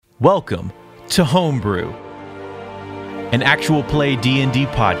Welcome to Homebrew, an actual play D&D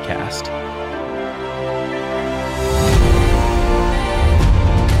podcast.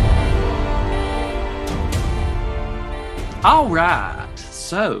 All right,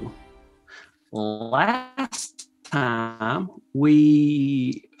 so last time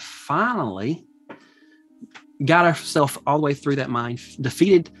we finally got ourselves all the way through that mine,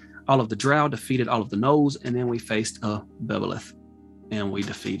 defeated all of the drow, defeated all of the gnolls, and then we faced a Bevelith, and we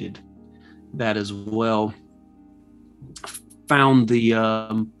defeated that as well. Found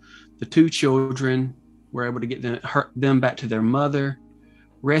the two children, were able to get them back to their mother,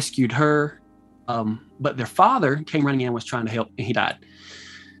 rescued her, but their father came running in, was trying to help, and he died,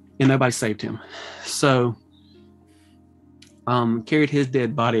 and nobody saved him. So carried his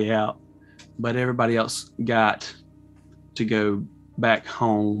dead body out, but everybody else got to go back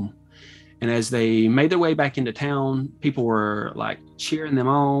home. And as they made their way back into town, people were like cheering them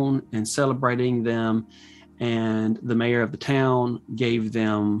on and celebrating them. And the mayor of the town gave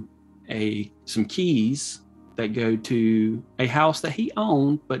them some keys that go to a house that he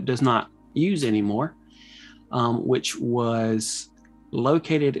owned but does not use anymore, which was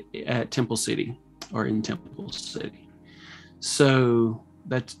located at Temple City, or in Temple City. So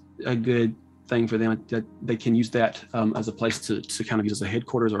that's a good thing for them, that they can use that as a place to kind of use as a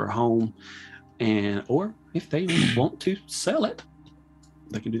headquarters or a home, and or if they want to sell it,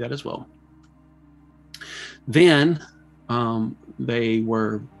 they can do that as well. Then they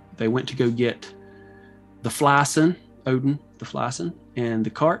went to go get the Flyson, Odin the Flyson, and the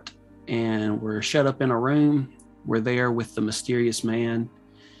cart, and were shut up in a room. We're there with the mysterious man,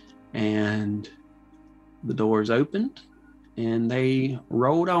 and the doors opened, and they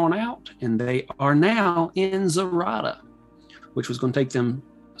rolled on out, and they are now in Zerata, which was going to take them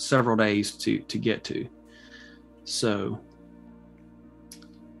several days to get to. So,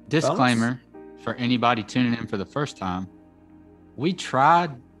 disclaimer for anybody tuning in for the first time: we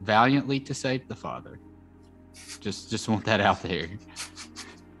tried valiantly to save the father. Just want that out there.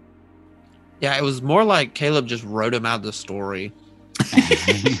 Yeah, it was more like Caleb just wrote him out of the story.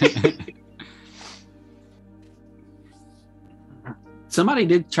 Somebody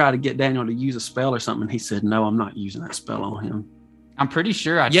did try to get Daniel to use a spell or something. He said, "No, I'm not using that spell on him." I'm pretty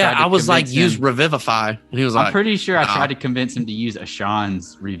sure I was like, use Revivify. And he was like, I'm pretty sure I tried to convince him to use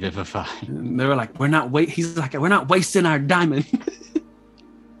Ashan's Revivify. And they were like, he's like, we're not wasting our diamond.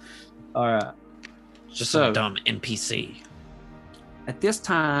 All right. Just a dumb NPC. At this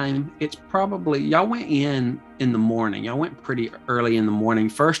time, it's probably, y'all went in the morning. Y'all went pretty early in the morning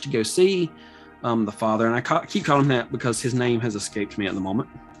first to go see the father. And I keep calling him that because his name has escaped me at the moment.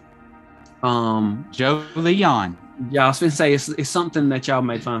 Joe Leon. Yeah, I was going to say it's something that y'all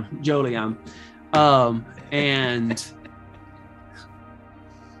made fun of. Joe Leon. And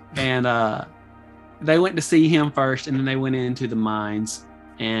they went to see him first, and then they went into the mines,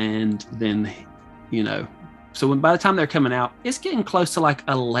 and then, so by the time they're coming out, it's getting close to like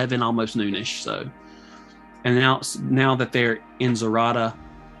 11, almost noonish. So, and now that they're in Zerata,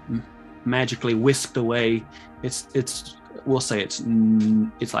 magically whisked away, we'll say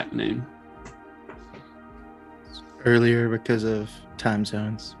it's like noon. Earlier because of time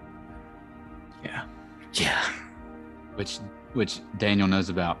zones. Yeah. Which Daniel knows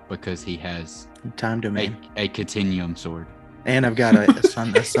about because he has time domain, a continuum sword, and I've got a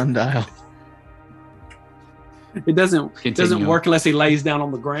sundial. It doesn't work unless he lays down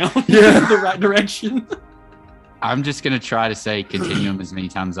on the ground. Yeah. The right direction. I'm just gonna try to say continuum as many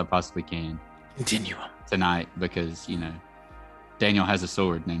times as I possibly can. Continuum tonight because Daniel has a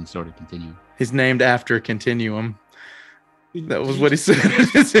sword named Sword of Continuum. He's named after Continuum. That was what he said in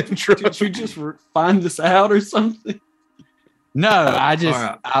his intro. Did you just find this out or something? No, I just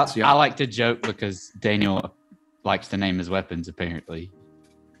right. I like to joke because Daniel likes to name his weapons apparently.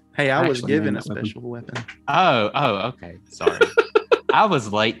 Hey, I was given a special weapon. Oh, okay. Sorry. I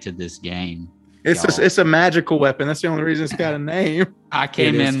was late to this game. It's a magical weapon. That's the only reason it's got a name. I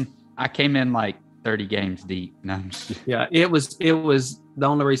came in like 30 games deep. No, yeah, it was the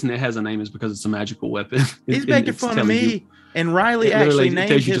only reason it has a name is because it's a magical weapon. He's making fun of me, and Riley actually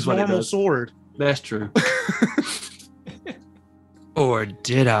named his normal sword. That's true. Or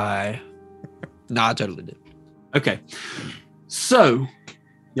did I? No, I totally did. Okay, so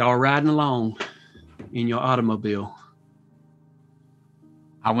y'all are riding along in your automobile.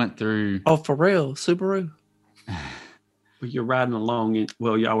 I went through. Oh, for real, Subaru. You're riding along.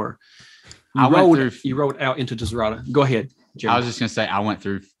 Y'all were. You rode out into Zerata. Go ahead, Jeremy. I was just gonna say I went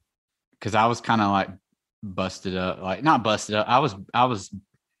through because I was kind of like busted up, like not busted up. I was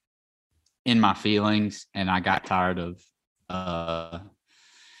in my feelings, and I got tired of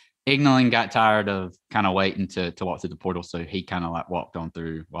Ignolin got tired of kind of waiting to walk through the portal, so he kind of like walked on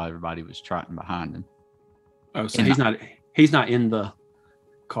through while everybody was trotting behind him. Oh, so he's not in the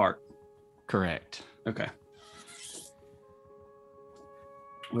cart. Correct. Okay.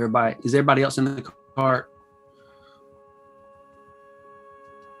 Is everybody else in the cart?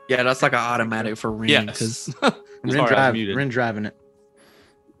 Yeah, that's like an automatic for Ren. Yes. Because Sorry, I was muted. Ren driving it.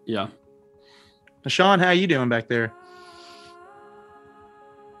 Yeah. Sean, how you doing back there?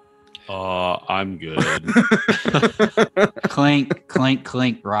 I'm good. Clink, clink,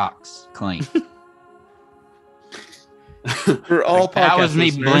 clink, rocks, clink. For all That was podcast me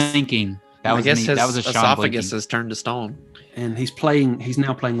listeners, blinking. That I was guess me. his That was a Sean esophagus blinking. has turned to stone. And he's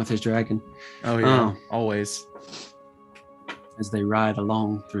now playing with his dragon Oh yeah, Oh. always. as they ride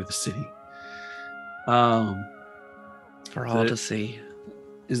along through the city. For all to see.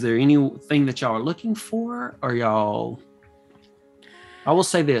 Is there anything that y'all are looking for? Or y'all? I will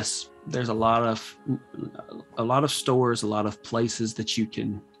say this: there's a lot of stores, a lot of places that you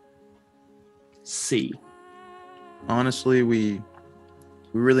can see. Honestly, we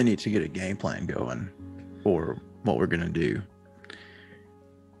really need to get a game plan going for what we're gonna do.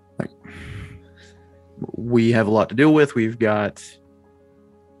 Like, we have a lot to deal with. We've got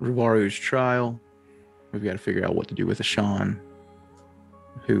Rivaru's trial. We've got to figure out what to do with Ashan.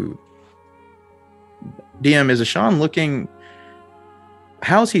 Who DM is Ashan looking?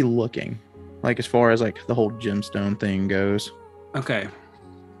 How's he looking? Like as far as like the whole gemstone thing goes. Okay.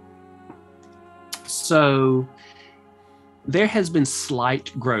 So there has been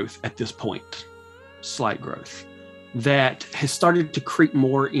slight growth at this point. Slight growth that has started to creep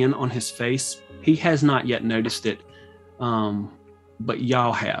more in on his face. He has not yet noticed it, but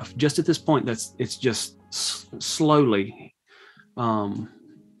y'all have. Just at this point, it's just slowly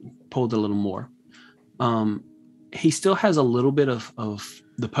pulled a little more. He still has a little bit of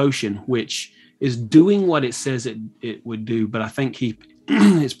the potion, which is doing what it says it would do, but I think he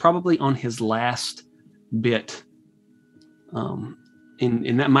is probably on his last bit.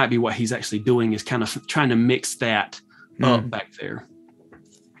 And that might be what he's actually doing, is kind of trying to mix that up back there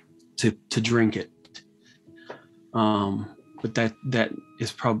to drink it. But that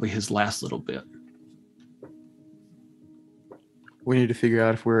is probably his last little bit. We need to figure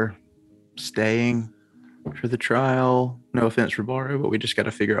out if we're staying for the trial. No offense, Rivaru, but we just got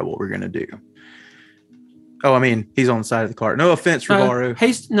to figure out what we're gonna do. Oh, I mean, he's on the side of the cart. No offense,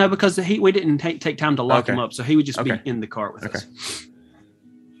 Rivaru. No, because we didn't take time to lock Okay. him up, so he would just be Okay. in the cart with Okay. us.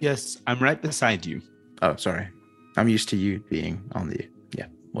 Yes, I'm right beside you. Oh, sorry. I'm used to you being on the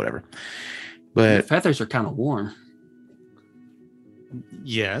whatever. The But feathers are kind of warm.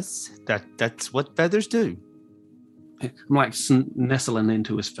 Yes, that's what feathers do. I'm like nestling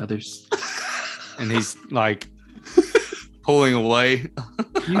into his feathers. And he's like pulling away.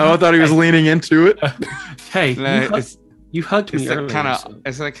 I thought he was leaning into it. Hey, Like, you hugged me it's like earlier. kind of so-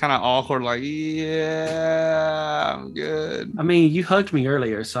 it's like kind of awkward. Like, yeah, I'm good. I mean, you hugged me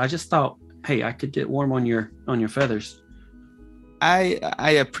earlier, so I just thought, hey, I could get warm on your feathers. I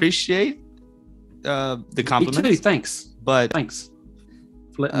appreciate the Me compliments, too. Thanks. but Thanks.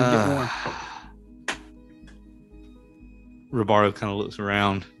 For letting me get warm. Rivaru kind of looks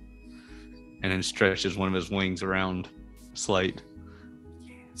around and then stretches one of his wings around Slate.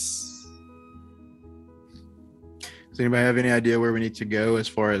 Does anybody have any idea where we need to go as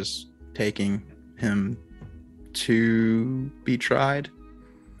far as taking him to be tried?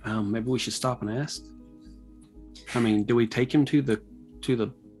 Maybe we should stop and ask. I mean, do we take him to the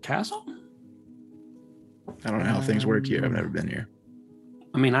castle? I don't know how things work here. I've never been here.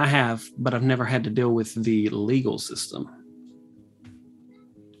 I mean, I have, but I've never had to deal with the legal system.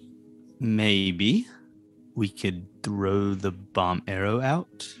 Maybe we could throw the bomb arrow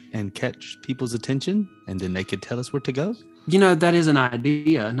out and catch people's attention, and then they could tell us where to go. You know, that is an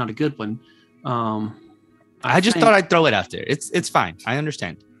idea, not a good one. I just think- thought I'd throw it out there. It's fine. I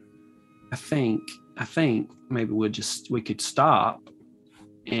understand. I think maybe we could stop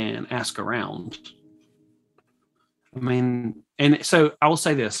and ask around. I mean, and so I will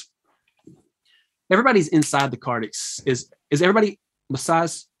say this: everybody's inside the cart. Is everybody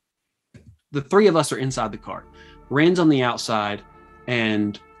besides the three of us are inside the cart? Ren's on the outside,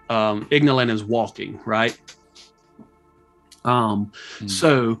 and Ignolin is walking, right?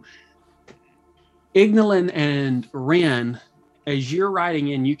 So Ignolin and Ren, as you're riding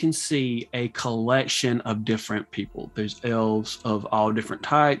in, you can see a collection of different people. There's elves of all different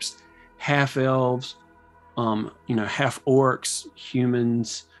types, half elves, half orcs,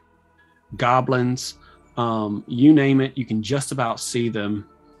 humans, goblins, you name it. You can just about see them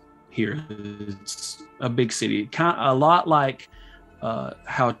here. It's a big city, a lot like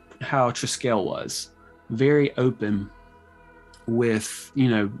how how Triskel was. Very open with,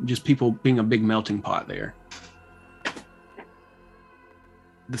 just people being a big melting pot there.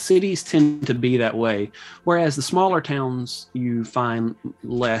 The cities tend to be that way, whereas the smaller towns, you find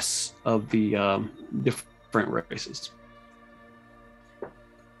less of the different races.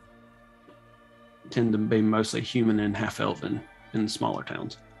 Tend to be mostly human and half-elven in the smaller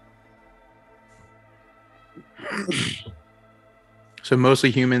towns. So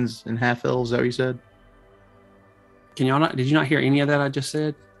mostly humans and half elves, is that what you said? Did you not hear any of that I just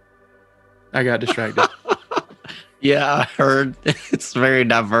said? I got distracted. Yeah, I heard it's very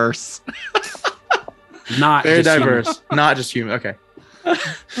diverse. Not Very just diverse. humans. Not just human. Okay.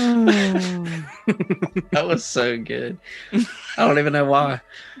 That was so good. I don't even know why.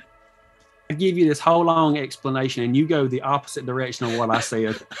 I give you this whole long explanation, and you go the opposite direction of what I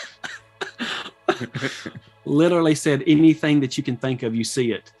said. Literally said anything that you can think of, you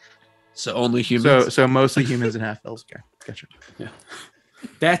see it. So only humans. So mostly humans and half elves. Okay, gotcha.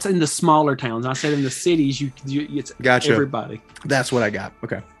 That's in the smaller towns. I said in the cities, it's Gotcha. everybody. That's what I got.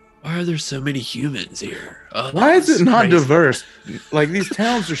 Okay. Why are there so many humans here? Oh, Why is that's it not crazy. diverse? Like these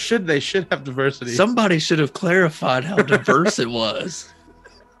towns should have diversity. Somebody should have clarified how diverse it was.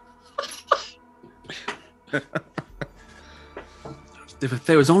 If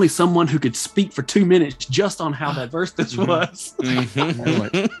there was only someone who could speak for 2 minutes just on how diverse this was.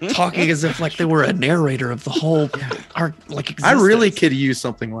 Talking as if like they were a narrator of the whole our like I really existence. could use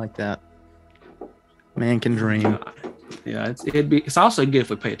something like that. Man can dream. Yeah, it's also good if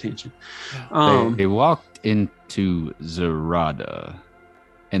we pay attention. They walked into Zarada,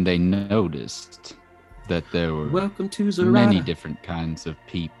 and they noticed that there were Welcome to Zarada. many different kinds of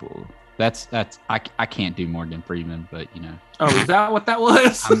people. I can't do Morgan Freeman, but Oh, is that what that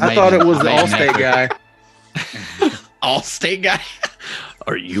was? I thought it was the Allstate guy. Allstate guy.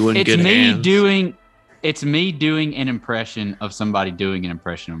 Are you in It's good me hands? It's me doing an impression of somebody doing an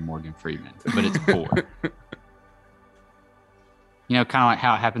impression of Morgan Freeman, but it's poor. Kind of like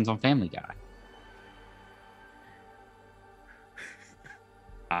how it happens on Family Guy.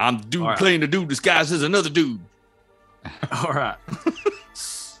 I'm dude All right. playing the dude disguised as another dude. All right.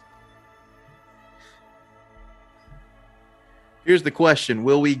 Here's the question: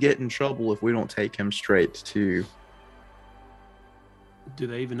 will we get in trouble if we don't take him straight to? Do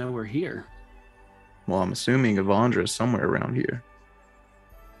they even know we're here? Well, I'm assuming Avandra is somewhere around here.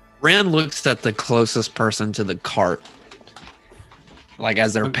 Rand looks at the closest person to the cart, like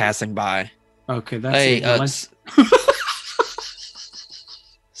as they're Okay. passing by. Okay, that's Hey, it.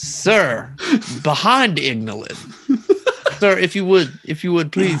 sir, behind Ignolin. Sir, if you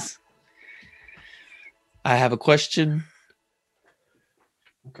would, please. I have a question.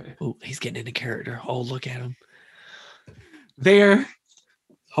 Okay. Oh, he's getting into character. Oh, look at him.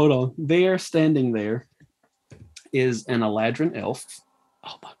 Hold on. There, standing there, is an Eladrin elf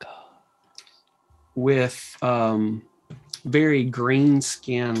Oh my god. with very green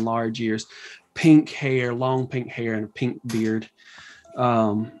skin, large ears, pink hair, long pink hair, and a pink beard,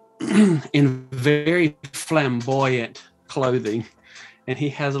 in very flamboyant clothing, and he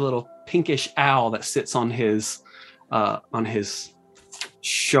has a little pinkish owl that sits on his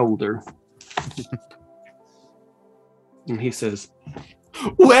shoulder, and he says,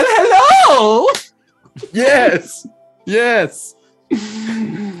 "Well, hello." Yes. Yes.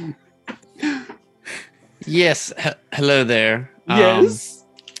 Yes. Hello there. Yes.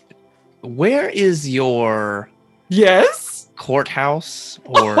 Where is your Yes. courthouse?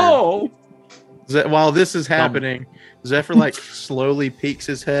 Or Oh. While this is happening, Zephyr like slowly peeks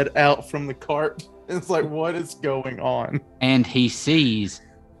his head out from the cart. And it's like, what is going on? And he sees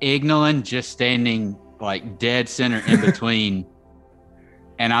Ignolin just standing like dead center in between.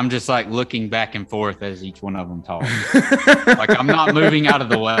 And I'm just like looking back and forth as each one of them talks. Like I'm not moving out of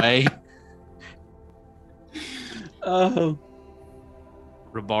the way. Oh.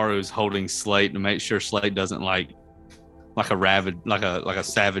 Rabaru's holding Slate to make sure Slate doesn't like a rabid, like a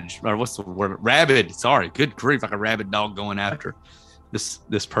savage, or what's the word? Rabid. Sorry, good grief, like a rabid dog going after this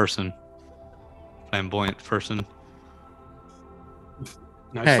person, flamboyant person.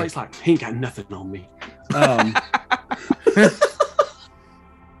 No, Hey. Slate's like, he ain't got nothing on me.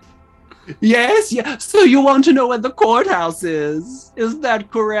 Yes, yeah. So you want to know where the courthouse is? Is that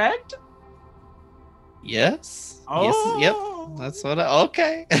correct? yes. Yes. Yep. That's what I.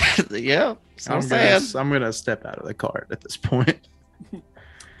 Okay. Yep. So I'm gonna step out of the cart at this point.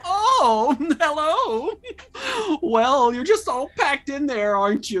 Oh, hello. Well, you're just all packed in there,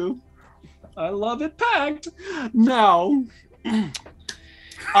 aren't you? I love it packed. Now,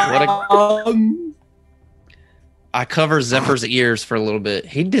 What I cover Zephyr's ears for a little bit.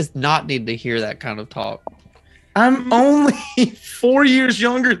 He does not need to hear that kind of talk. I'm only 4 years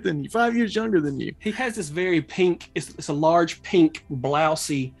younger than you, 5 years younger than you. He has this very pink, it's a large pink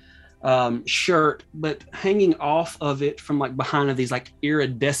blousey shirt, but hanging off of it from like behind of these like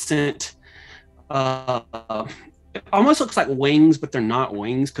iridescent, it almost looks like wings, but they're not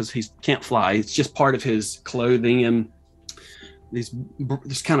wings because he can't fly. It's just part of his clothing, and these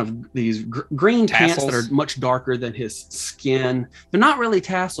green pants that are much darker than his skin. They're not really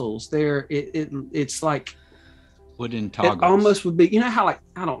tassels. It's like wooden toggles. It almost would be, you know how like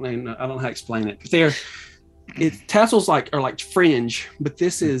I don't know how to explain it. But tassels are like fringe, but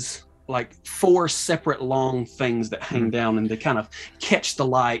this is like 4 separate long things that hang down and they kind of catch the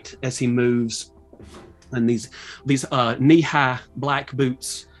light as he moves. And these knee-high black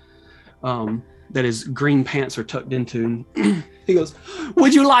boots that his green pants are tucked into. He goes,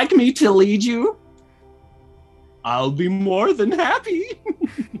 "Would you like me to lead you?" "I'll be more than happy."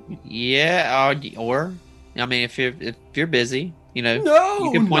 Yeah, or I mean, if you're busy, you know, no,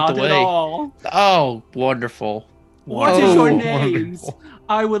 you can point not the way. At all. Oh, wonderful! What is your Wonderful. names?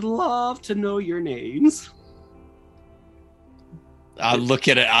 I would love to know your names. I look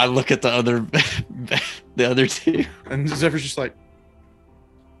at it. I look at the other two. And Zephyr's just like,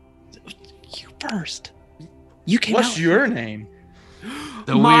 You first. You can. "What's your name?"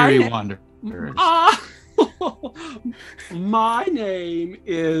 The My weary na- wanderers. My name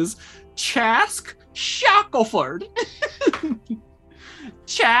is Chask Shackleford.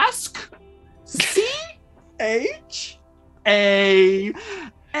 Chask, CHASK,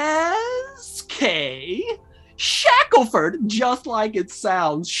 Shackleford, just like it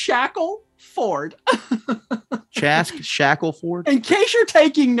sounds. Shackleford. Chask Shackleford. In case you're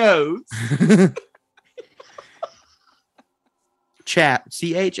taking notes. Chat.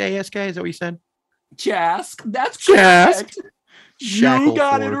 CHASK. Is that what you said? Chask. That's Chask. correct. You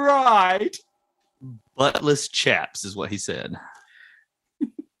got it Shackleford. right. Buttless chaps is what he said.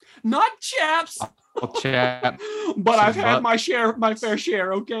 Not chaps. Chap. But I've had But- my fair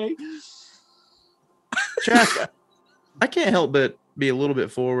share, okay? Chask. I can't help but be a little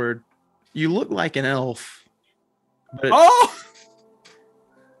bit forward. You look like an elf. But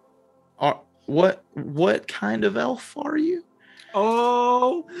what kind of elf are you?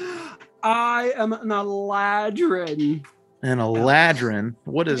 I am an Eladrin. An Eladrin.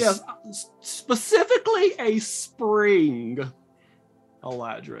 What is? Yes, specifically a spring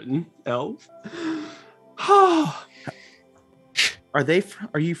Eladrin elf. Are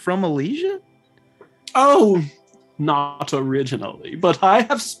you from Elysia? Oh, not originally, but I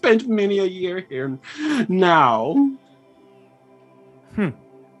have spent many a year here now.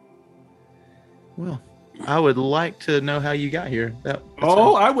 Well, I would like to know how you got here.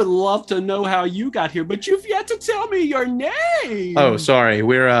 I would love to know how you got here, but you've yet to tell me your name. Oh, sorry.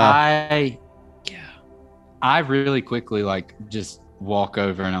 We're I really quickly like just walk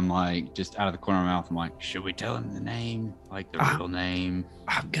over and I'm like, just out of the corner of my mouth, I'm like, should we tell him the name, like the real name?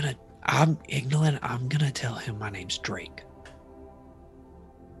 I'm ignorant. I'm gonna tell him my name's Drake.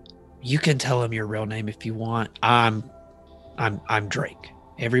 You can tell him your real name if you want. I'm Drake.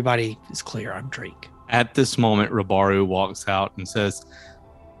 Everybody is clear. I'm Drake. At this moment, Rabaru walks out and says,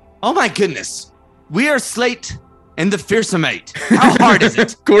 "Oh my goodness, we are Slate and the Fearsome Eight. How hard is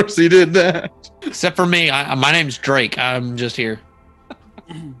it?" Of course he did that. Except for me, my name's Drake. I'm just here.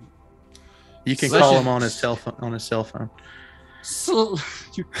 You can So- call him on his cell phone. So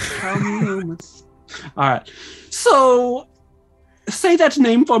you tell me. All right. So say that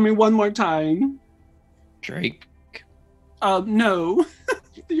name for me one more time. Drake. No.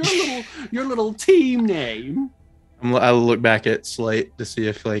 your little team name. I look back at Slate to see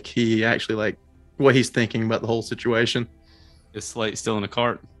if like he actually like what he's thinking about the whole situation. Is Slate still in the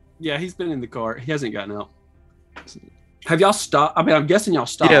cart? Yeah, he's been in the car. He hasn't gotten out. Have y'all stopped? I mean, I'm guessing y'all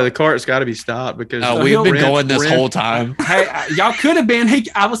stopped. Yeah, the cart's got to be stopped because So We've been Ren- going this Ren- whole time. Hey, y'all could have been.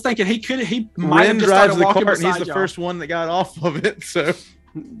 I was thinking he might Ren have just drives started the walking cart and he's beside the y'all. first one that got off of it. So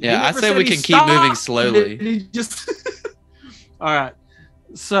He Yeah, I never say said we he can keep moving stopped. slowly. He just all right.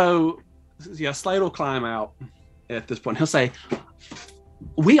 So yeah, Slate will climb out at this point. He'll say,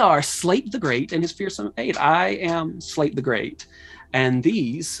 "We are Slate the Great and his Fearsome Eight. I am Slate the Great, and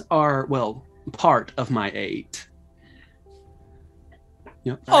these are part of my 8."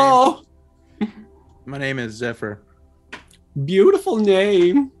 Yeah. Oh, my name is Zephyr. beautiful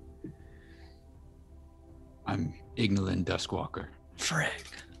name. I'm Ignolin Duskwalker. Frick.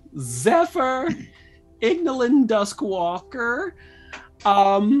 Zephyr, Ignolin Duskwalker.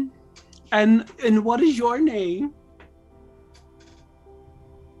 And what is your name?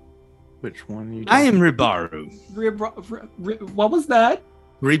 Which one you? I am Ribaru. What was that?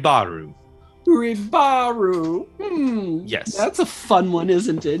 Ribaru. Ribaru. Yes. That's a fun one,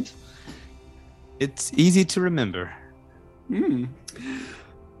 isn't it? It's easy to remember.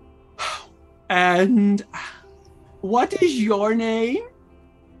 And what is your name?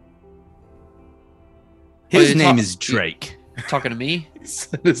 His name is Drake. Talking to me? He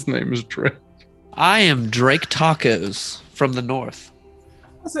said his name is Drake. I am Drake Tacos from the north.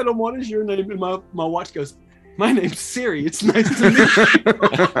 I said, what is your name? And my watch goes, my name's Siri. It's nice to meet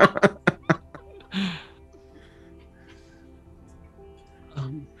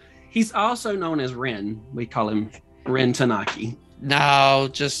you. He's also known as Ren. We call him Ren Tanaki. No,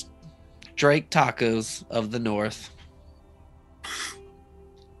 just Drake Tacos of the north.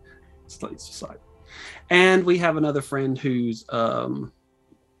 It's just like, and we have another friend who's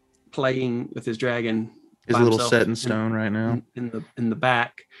playing with his dragon. He's by a little himself set in stone right now. in the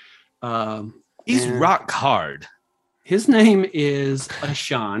back. He's and rock hard. His name is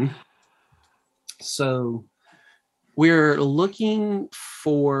Ashan. So we're looking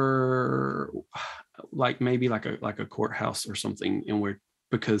for maybe like a courthouse or something, and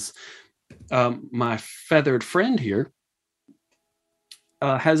because my feathered friend here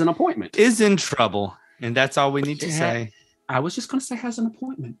has an appointment. Is in trouble, and that's all we need to say. I was just going to say has an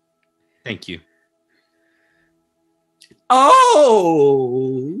appointment. Thank you.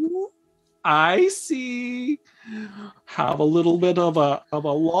 Oh, I see. Have a little bit of a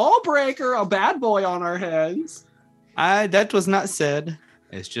lawbreaker, a bad boy on our hands. That was not said.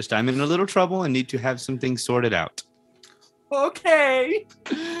 It's just I'm in a little trouble and need to have some things sorted out. Okay.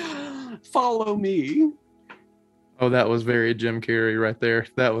 Follow me. Oh, that was very Jim Carrey right there.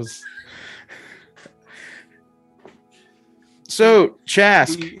 That was. So,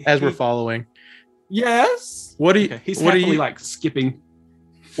 Chask, as we're following. Yes. What do you? Okay, he's what do happily you? like skipping.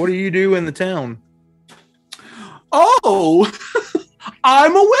 What do you do in the town? Oh,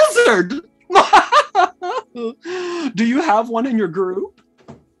 I'm a wizard. Do you have one in your group?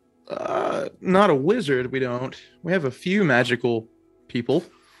 Not a wizard. We don't. We have a few magical people.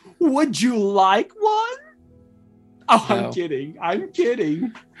 Would you like one? Oh, No. I'm kidding. I'm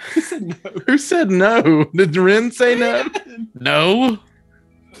kidding. He said no. Who said no? Did Ren say no? No.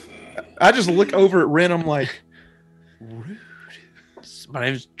 I just look over at Ren. I'm like, My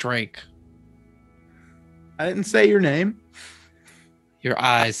name's Drake. I didn't say your name. Your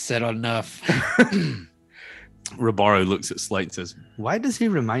eyes said enough. Ribaru looks at Slate and says, "Why does he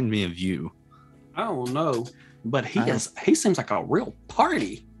remind me of you?" I don't know, but he seems like a real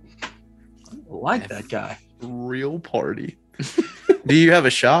party. I like that guy. Real party. Do you have a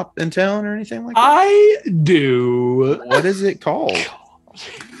shop in town or anything like that? I do. What is it called?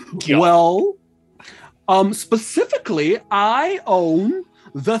 Well, specifically, I own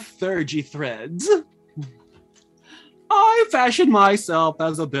the Thurgy Threads. I fashion myself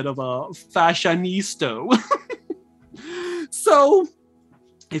as a bit of a fashionista. So,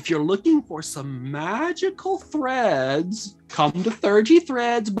 if you're looking for some magical threads, come to Thurgy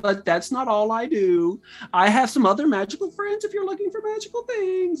Threads, but that's not all I do. I have some other magical friends if you're looking for magical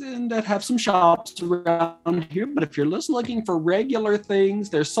things and that have some shops around here. But if you're just looking for regular things,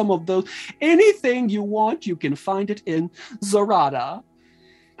 there's some of those. Anything you want, you can find it in Zarada.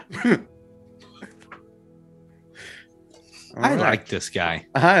 I like this guy.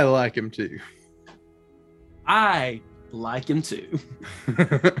 I like him too. I like him too.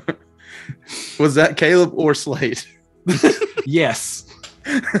 Was that Caleb or Slate? Yes.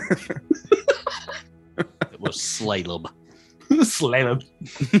 It was Slaleb. Slam.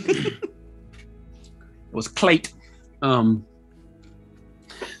 It was Clate.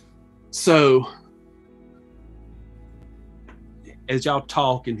 So as y'all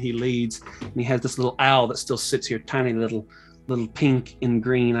talk and he leads, and he has this little owl that still sits here, tiny little pink and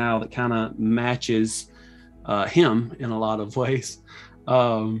green owl that kind of matches him in a lot of ways.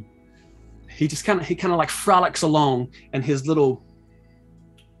 He kind of like frolics along, and his little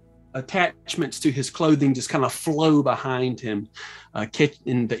attachments to his clothing just kind of flow behind him,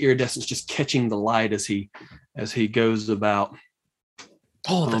 in the iridescence, just catching the light as he goes about.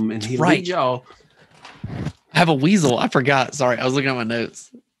 Oh, that's And he right. leads y'all. I have a weasel. I forgot. Sorry, I was looking at my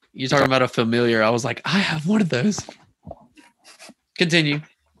notes. You're talking about a familiar. I was like, I have one of those. Continue.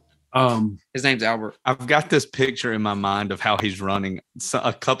 His name's Albert. I've got this picture in my mind of how he's running. So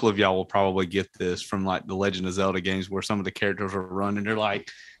a couple of y'all will probably get this from like the Legend of Zelda games where some of the characters are running. They're like,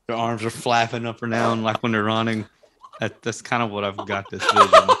 their arms are flapping up and down like when they're running. That's kind of what I've got this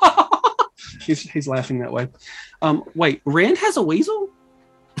vision. He's laughing that way. Wait, Rand has a weasel?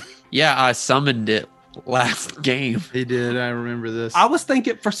 Yeah, I summoned it last game. He did. I remember this. I was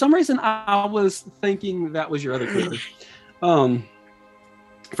thinking, for some reason, I was thinking that was your other character.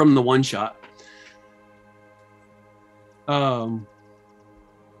 From the one shot.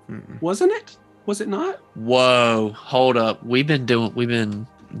 Wasn't it? Was it not? Whoa, hold up. We've been doing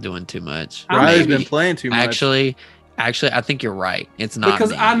too much. Riley's been playing too much. Actually, I think you're right. It's not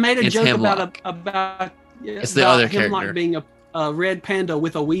because me. I made a It's joke Hemlock. about It's the other Hemlock character. being a red panda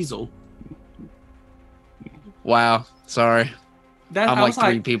with a weasel. Wow, sorry. That I'm I like was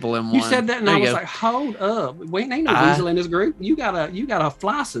three people in one. You said that, and There I you was go. like, "Hold up, wait, ain't no weasel in this group. You got a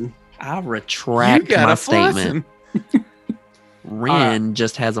Flyson." I retract You got my a statement. Flyson. Ren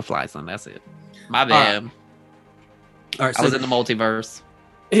just has a Flyson. That's it. My bad. All right, I was in the multiverse.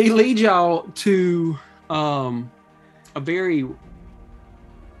 he leads y'all to a very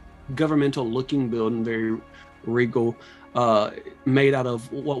governmental looking building, very regal, made out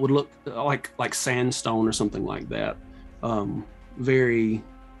of what would look like sandstone or something like that. Very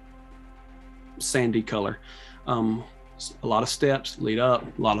sandy color. A lot of steps lead up,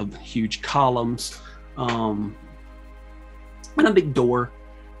 a lot of huge columns, and a big door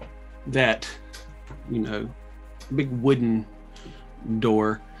that, big wooden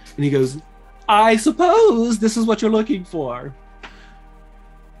door. And he goes, "I suppose this is what you're looking for."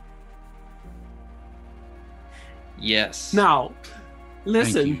 Yes. Now,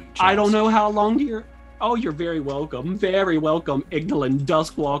 listen, you, I don't Charles. know how long you're... Oh, you're very welcome, Ignolin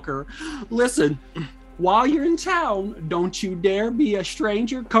Duskwalker. Listen, while you're in town, don't you dare be a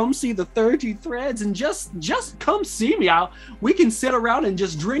stranger. Come see the 30 Threads and just come see me. We can sit around and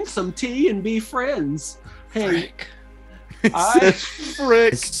just drink some tea and be friends. Hey, As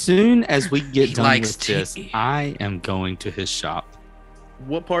soon as we get He done likes with this, tea. I am going to his shop.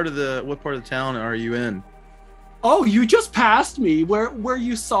 What part of the town are you in? Oh, you just passed me where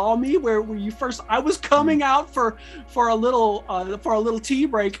you saw me, where you first... I was coming out for a little tea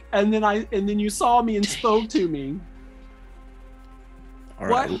break, and then you saw me and spoke to me. All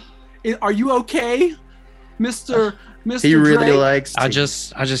right. What? Are you okay, Mr. He really Drake? likes tea. I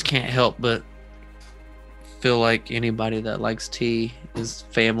just can't help but feel like anybody that likes tea is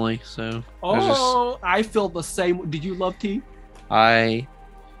family. So I feel the same. Did you love tea? I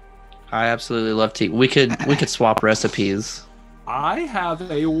absolutely love tea. We could swap recipes. I have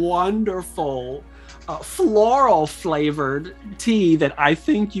a wonderful floral flavored tea that I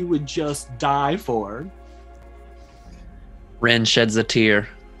think you would just die for. Ren sheds a tear.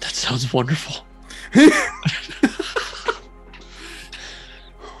 That sounds wonderful.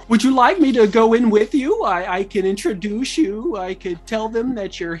 Would you like me to go in with you? I can introduce you. I could tell them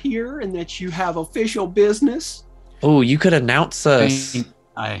that you're here and that you have official business. Oh, you could announce us.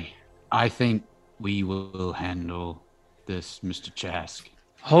 I think we will handle this, Mr. Chask.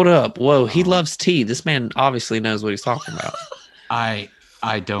 Hold up. Whoa, he loves tea. This man obviously knows what he's talking about. I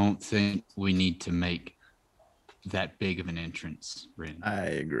don't think we need to make that big of an entrance, Ren. I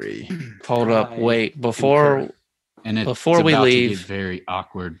agree. Hold up. I Wait, before And it's Before we about to leave- get very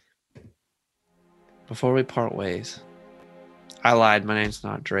awkward. we part ways. I lied. My name's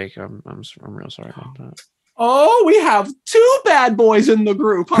not Drake. I'm real sorry about that. Oh, we have two bad boys in the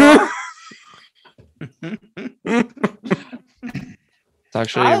group, huh? It's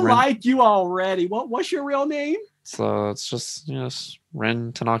actually I Ren. like you already. What's your real name? So it's just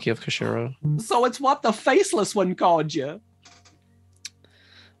Ren Tanaki of Kashiro. So it's what the faceless one called you.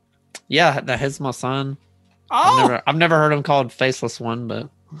 Yeah, that is my son. Oh, I've never heard him called Faceless One, but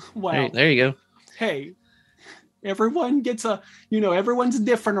well, there you go. hey, everyone gets everyone's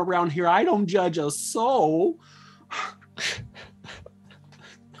different around here. I don't judge a soul.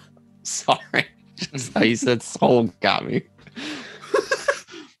 Sorry. Just how you said soul got me.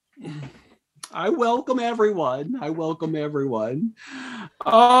 I welcome everyone.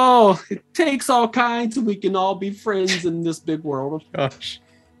 Oh, it takes all kinds and we can all be friends in this big world. Gosh.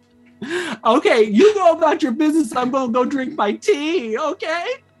 Okay, you go about your business. I'm going to go drink my tea, okay?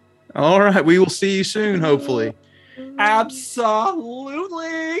 All right. We will see you soon, hopefully.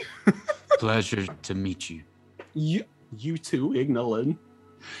 Absolutely. Pleasure to meet you. You too, Ignolin.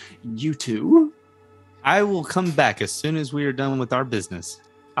 You too. I will come back as soon as we are done with our business.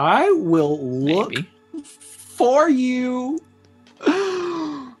 I will look Maybe. for you.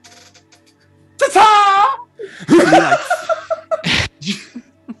 Ta-ta!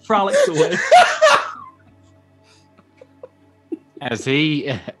 Frolics away. As he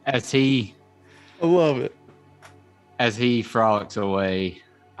I love it. as he frolics away,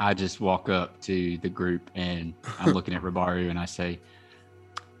 I just walk up to the group and I'm looking at Ribaru and I say,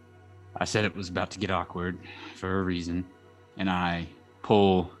 I said it was about to get awkward for a reason. And I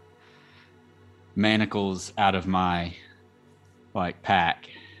pull manacles out of my pack.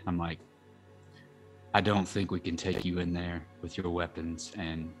 I'm like, I don't think we can take you in there with your weapons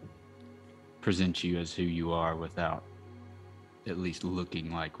and present you as who you are without at least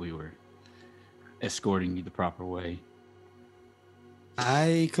looking like we were escorting you the proper way.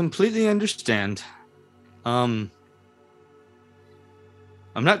 I completely understand. I'm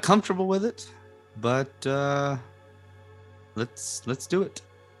not comfortable with it, but let's do it.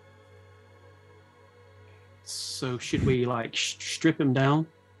 So should we like strip him down?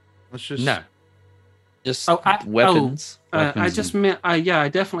 Let's just No. Just Weapons weapons. I just meant, I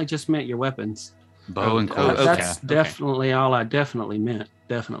definitely just meant your weapons. Bow and Oh, quarterstaff. okay. That's definitely all I definitely meant.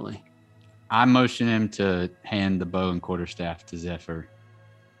 Definitely. I motion him to hand the bow and quarterstaff to Zephyr,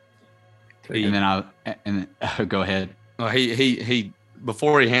 and then go ahead. Well, he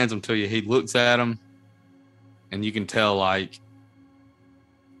before he hands them to you, he looks at them, and you can tell like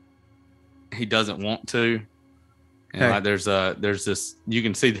he doesn't want to. And Hey. like there's this, you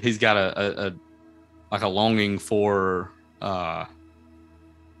can see that he's got a longing for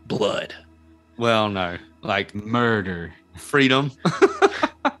Blood. well, no, like Murder. freedom.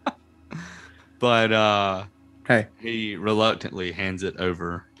 But hey, he reluctantly hands it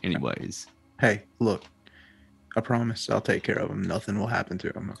over anyways. hey, look. I promise I'll take care of him. Nothing will happen to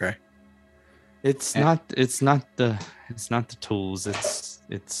him, okay? It's Yeah. not the tools.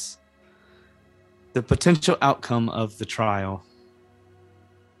 It's the potential outcome of the trial.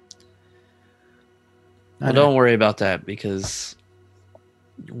 Well, don't worry about that because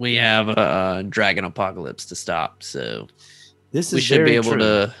we have a dragon apocalypse to stop. So This we is should be very able true.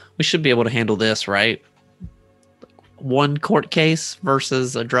 to. We should be able to handle this, right? One court case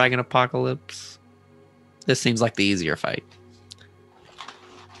versus a dragon apocalypse. This seems like the easier fight.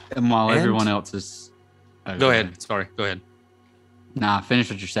 And while And- everyone else is, Go ahead. Sorry. Go ahead. Nah, finish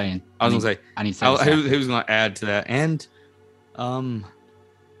what you're saying. I was gonna say. I need to say this Who's going to add to that? And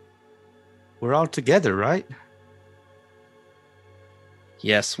we're all together, right?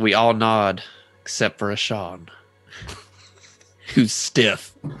 Yes, we all nod, except for Ashan, who's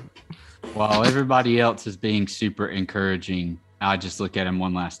stiff. While everybody else is being super encouraging, I just look at him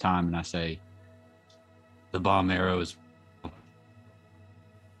one last time and I say, the bomb arrow is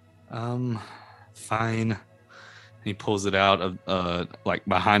Fine. He pulls it out of like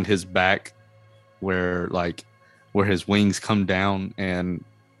behind his back, where his wings come down and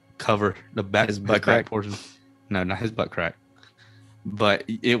cover the back. His butt back crack? portion. No, not his butt crack. But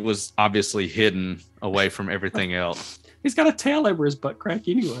it was obviously hidden away from everything else. He's got a tail over his butt crack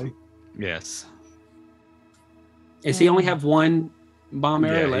anyway. Yes. Does he only have one bomb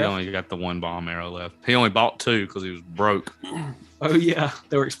arrow Yeah, he left? only got the one bomb arrow left. He only bought two because he was broke. Oh yeah,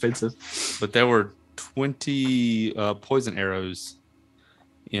 they were expensive. But there were 20 poison arrows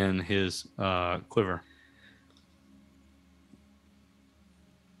in his quiver.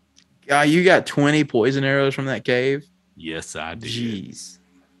 You got 20 poison arrows from that cave? Yes, I did. Jeez.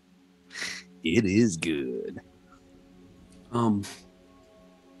 It is good. Ignolin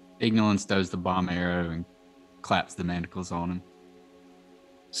stows the bomb arrow and claps the manacles on him.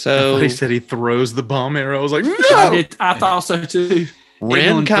 So He said he throws the bomb arrow. I was like, I thought so too.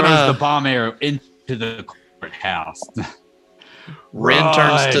 Ren Ignolin throws the kind bomb arrow into the courthouse. Ren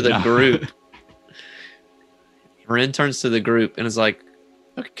turns to the Run. group. Ren turns to the group and is like,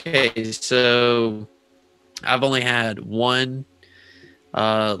 "Okay, so I've only had one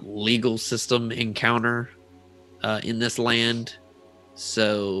legal system encounter in this land.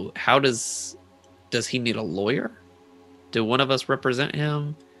 So how does he need a lawyer? Do one of us represent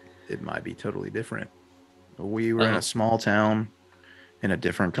him?" It might be totally different. We were in Oh. a small town in a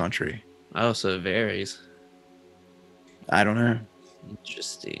different country. Oh, so it varies. I don't know.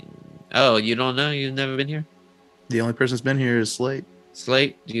 Interesting. Oh, you don't know? You've never been here? The only person that's been here is Slate.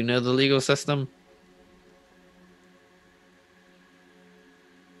 Slate, do you know the legal system?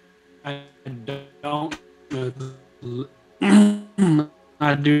 I don't know.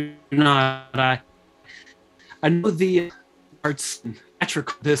 I do not. I know the arts and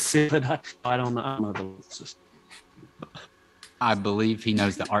theatrical this, but I don't know. I don't know the legal system. I believe he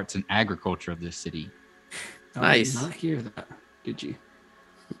knows the arts and agriculture of this city. Nice. I did not hear that. Did you?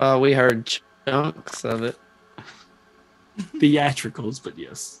 We heard chunks of it. Theatricals, but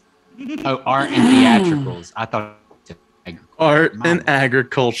yes. Oh, art and theatricals. I thought it was agriculture. Art My and bad.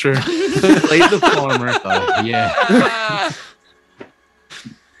 agriculture. Slate the farmer. Oh, yeah.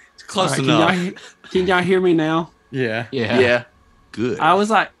 Close All enough. right, can y'all hear me now? Yeah. Yeah. Good. I was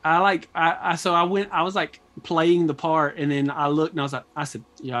like, so I was like playing the part, and then I looked and I said,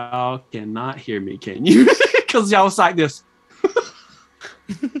 y'all cannot hear me, can you? Because y'all was like this.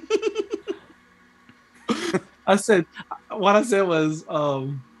 I said, what I said was,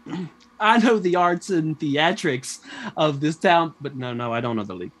 I know the arts and theatrics of this town, but no, I don't know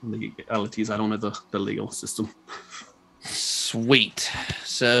the legalities. I don't know the legal system. Sweet.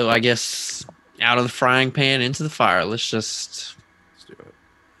 So I guess out of the frying pan into the fire. Let's just do it.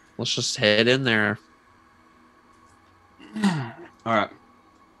 let's just head in there. All right.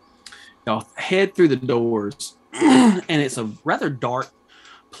 Y'all head through the doors, and it's a rather dark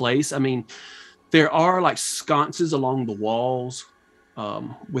place. I mean, there are like sconces along the walls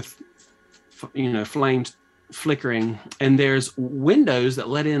with, flames flickering, and there's windows that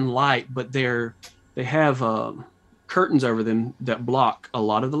let in light, but they have curtains over them that block a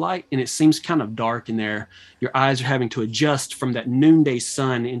lot of the light, and it seems kind of dark in there. Your eyes are having to adjust from that noonday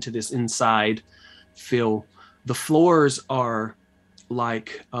sun into this inside feel. The floors are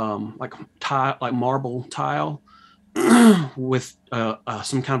like tile, like marble tile with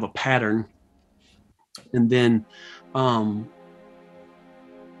some kind of a pattern, and then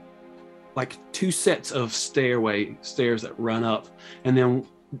like two sets of stairs that run up, and then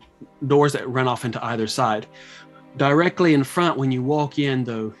doors that run off into either side. Directly in front, when you walk in,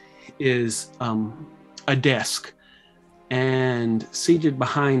 though, is a desk, and seated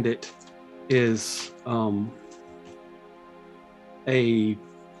behind it is a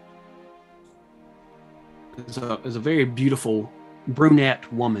very beautiful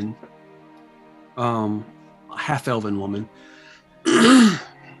brunette woman, half-elven woman, and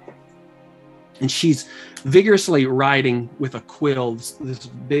she's vigorously writing with a quill, this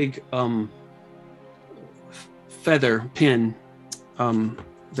big feather pen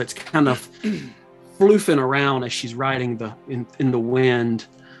that's kind of floofing around as she's writing in the wind.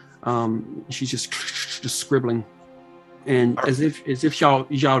 She's just scribbling, and as if y'all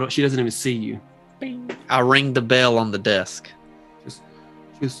she doesn't even see you. I ring the bell on the desk.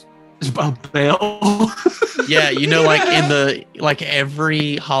 Just a bell. Yeah, like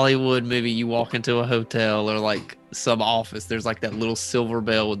every Hollywood movie, you walk into a hotel or like some office, there's like that little silver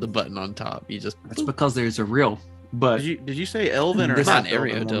bell with the button on top. You just That's because there's a real. But Did you say Elven or This not half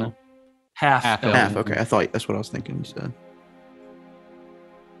every elven hotel. woman. Half Half-elven. elven. half? Okay, I thought that's what I was thinking. You said.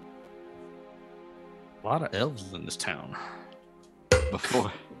 A lot of elves in this town.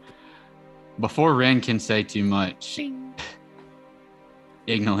 Before Ren can say too much,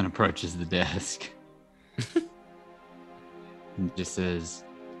 Ignolin approaches the desk and just says,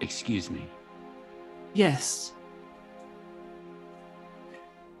 "Excuse me, Yes.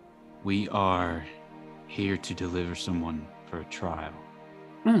 we are here to deliver someone for a trial."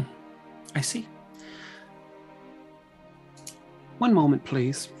 I see. One moment,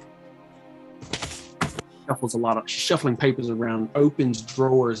 please. She's shuffling papers around, opens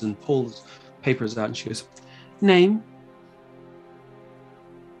drawers and pulls papers out, and she goes, "Name?"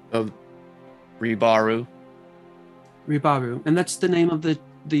 of Ribaru. Ribaru. And that's the name of the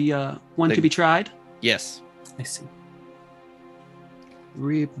one to be tried? Yes. I see.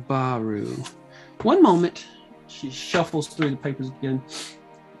 Ribaru. One moment. She shuffles through the papers again.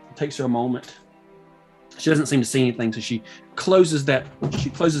 It takes her a moment. She doesn't seem to see anything, so she closes that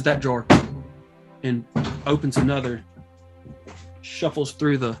drawer and opens another, shuffles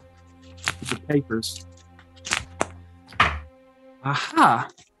through the papers. Aha!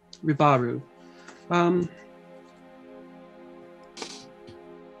 Ribaru.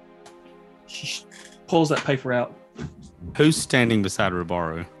 She pulls that paper out. Who's standing beside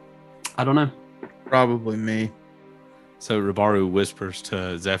Ribaru? I don't know. Probably me. So Ribaru whispers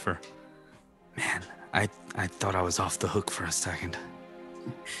to Zephyr, "Man, I thought I was off the hook for a second."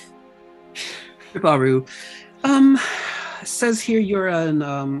 Ribaru. It says here you're an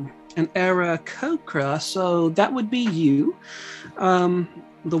Aarakocra, so that would be you.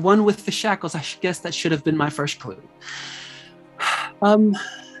 The one with the shackles. I guess that should have been my first clue.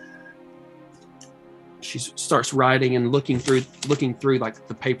 She starts writing and looking through like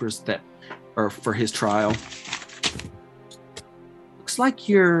the papers that are for his trial. Looks like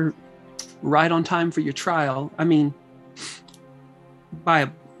you're right on time for your trial. I mean, by a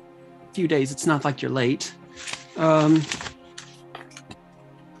few days, it's not like you're late.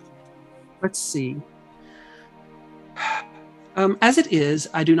 Let's see. As it is,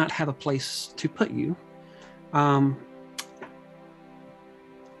 I do not have a place to put you. I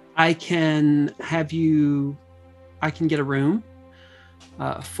can get a room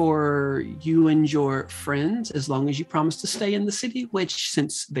for you and your friends, as long as you promise to stay in the city, which,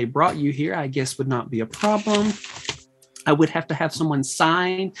 since they brought you here, I guess would not be a problem. I would have to have someone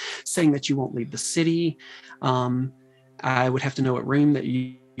sign saying that you won't leave the city. I would have to know what room that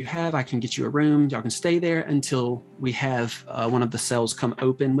you have. I can get you a room. Y'all can stay there until we have one of the cells come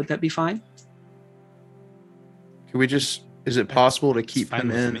open. Would that be fine? Can we just? Is it possible to keep fine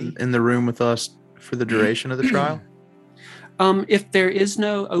him with me. in the room with us for the duration of the trial? If there is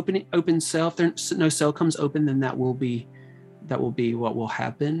no open cell, if there's no cell comes open, then that will be what will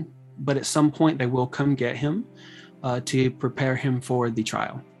happen. But at some point, they will come get him to prepare him for the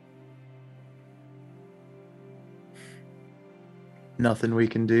trial. Nothing we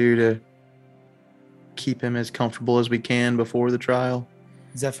can do to keep him as comfortable as we can before the trial.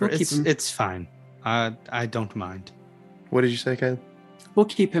 Zephyr, We'll keep him. it's fine. I don't mind. What did you say, Caleb? We'll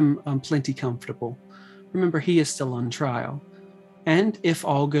keep him plenty comfortable. Remember, he is still on trial. And if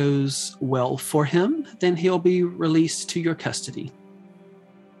all goes well for him, then he'll be released to your custody.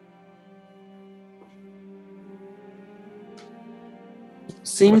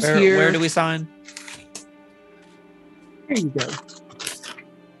 Seems here. Where do we sign? There you go.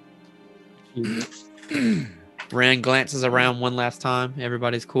 Ren glances around one last time.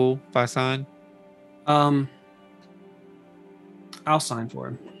 Everybody's cool if I sign? I'll sign for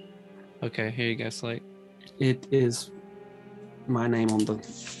him. Okay, here you go, Slate. It is my name on the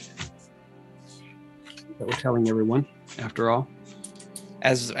that we're telling everyone. After all,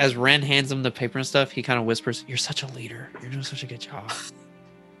 As Ren hands him the paper and stuff, he kind of whispers, "You're such a leader. You're doing such a good job.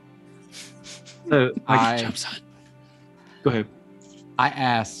 so Good I job, son." go ahead. I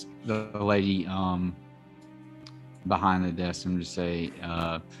asked the lady behind the desk and just say,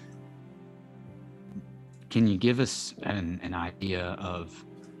 can you give us an idea of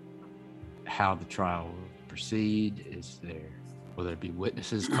how the trial will proceed? Will there be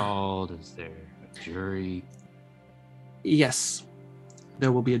witnesses called? Is there a jury? Yes,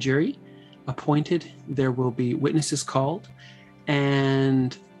 there will be a jury appointed. There will be witnesses called,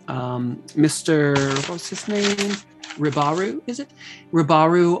 and Mr. What's his name? Ribaru, is it?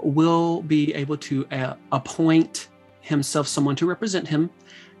 Ribaru will be able to appoint himself someone to represent him,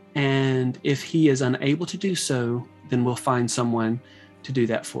 and if he is unable to do so, then we'll find someone to do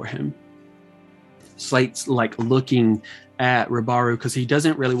that for him. Slate's like looking at Ribaru because he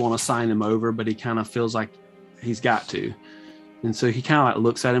doesn't really want to sign him over, but he kind of feels like he's got to. And so he kind of like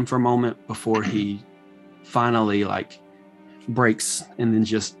looks at him for a moment before he finally like breaks, and then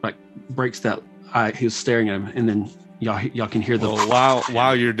just like breaks that eye. He was staring at him, and then y'all can hear the Well,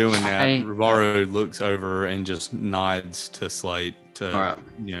 while you're doing that, Hey. Ribaru looks over and just nods to Slate to, All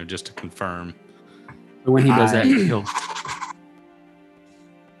right. just to confirm. when he does that, I- he'll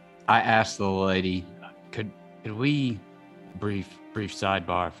I asked the lady, could we brief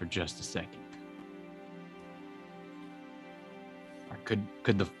sidebar for just a second? Or could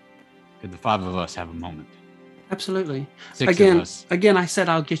the five of us have a moment? absolutely. Six of us. Again, I said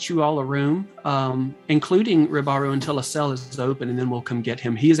I'll get you all a room, including Ribaru, until a cell is open, and then we'll come get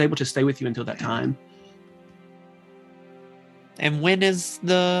him. He is able to stay with you until that time. And when is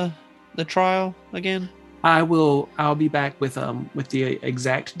the trial again? I'll be back with the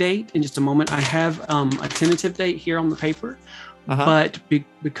exact date in just a moment. I have a tentative date here on the paper, Uh-huh. but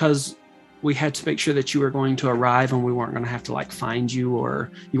because we had to make sure that you were going to arrive and we weren't going to have to like find you,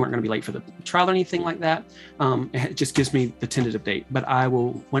 or you weren't going to be late for the trial or anything like that. It just gives me the tentative date. But I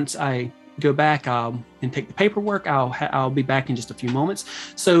will, once I go back and take the paperwork, I'll be back in just a few moments.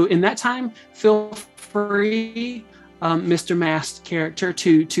 So in that time, feel free, Mr. Masked character,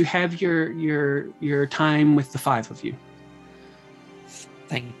 to have your time with the five of you.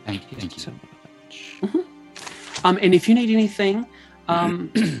 Thank Thank you you. so much. And if you need anything,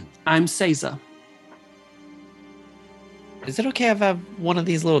 I'm Seiza. Is it okay if I have one of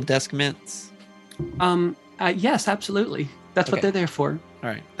these little desk mints? Yes, absolutely. That's what Okay. they're there for. All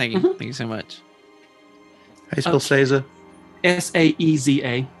right. Thank you. Mhm. Thank you so much. How you spell Seiza?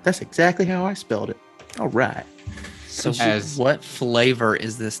 Saeza. That's exactly how I spelled it. All right. So As- what flavor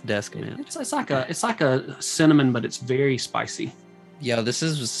is this desk mint? It's like a cinnamon, but it's very spicy. Yo, this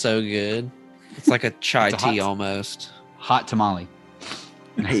is so good. It's like a chai It's a hot- tea almost. Hot tamale.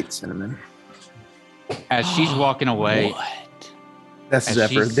 I hate cinnamon. As she's walking away, What? That's As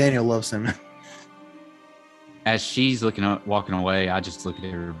Zephyr. she's- Daniel loves cinnamon. as she's walking away, I just look at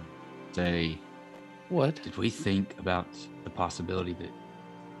her and say, What? did we think about the possibility that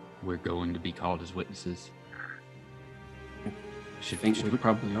we're going to be called as witnesses? I Should think should we we,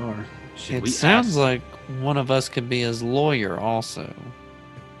 probably are. should It we sounds ask, like one of us could be his lawyer also.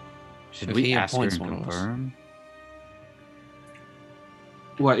 should if we he ask her appoints and one of us. confirm?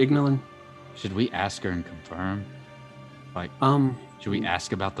 What, Ignolin? Should we ask her and confirm? Should we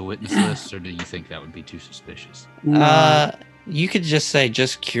ask about the witness list, or do you think that would be too suspicious? No, You could just say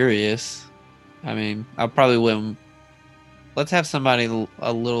just curious. I mean, I probably wouldn't. Let's have somebody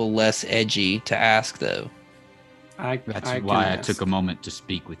a little less edgy to ask though. That's I why I can took ask. a moment to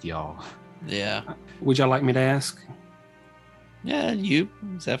speak with y'all. Yeah. Would y'all like me to ask? Yeah, you,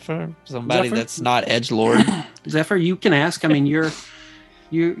 Zephyr, somebody Zephyr? that's not edgelord. Zephyr, you can ask. I mean, you're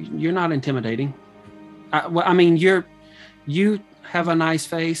not intimidating. I mean, you have a nice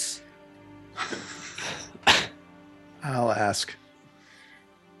face. I'll ask.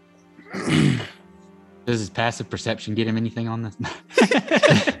 Does his passive perception get him anything on this?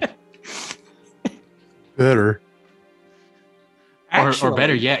 Better. Or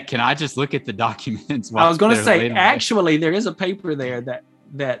better yet, can I just look at the documents? I was going to they're say, laid on actually, there is a paper there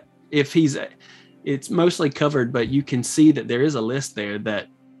that if it's mostly covered, but you can see that there is a list there that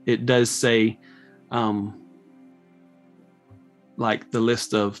it does say, like the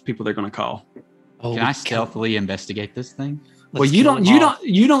list of people they're going to call. Oh, Can I stealthily investigate this thing? Well, you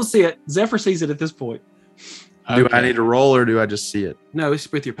don't see it. Zephyr sees it at this point. Do I Okay. need to roll or do I just see it? No,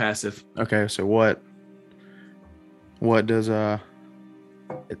 it's with your passive. Okay, so what does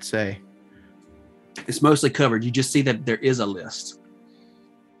it say? It's mostly covered. You just see that there is a list.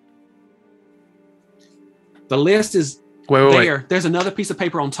 The list is Wait. there. There's another piece of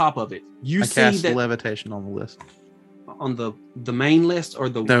paper on top of it. You I see cast that levitation on the list. on the main list or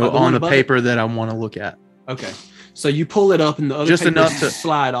the No, one on the above it? paper that I want to look at. Okay, so you pull it up and the other Just papers enough to-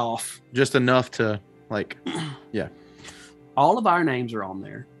 slide off. Just enough to like. All of our names are on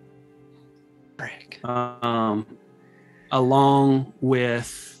there, Frick. along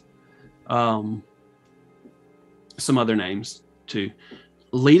with some other names too.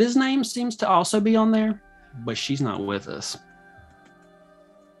 Lita's name seems to also be on there, but she's not with us.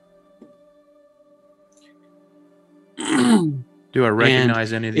 Do I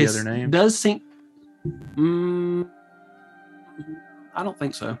recognize any of the It's- other names? Does seem. I don't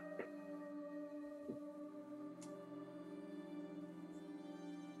think so.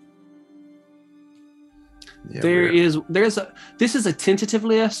 Yeah, This is a tentative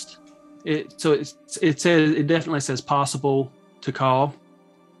list. It definitely says possible to call.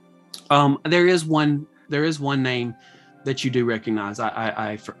 There is one name that you do recognize.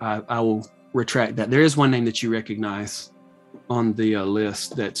 I will retract that. There is one name that you recognize on the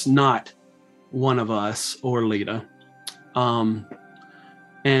list that's not one of us or Lita.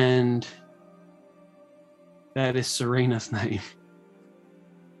 And that is Serena's name.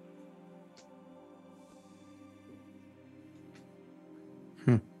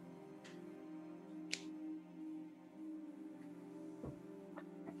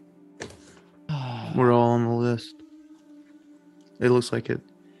 We're all on the list. It looks like it.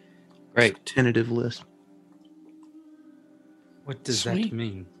 Great. Tentative list. What does Sweet. that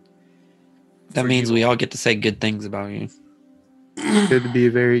mean? That For means you. we all get to say good things about you. Could be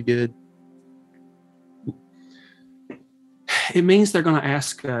very good. It means they're going to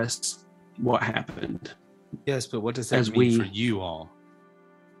ask us what happened. Yes, but what does that As mean for we- you all?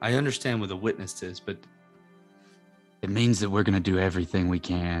 I understand what the witness is, but It means that we're going to do everything we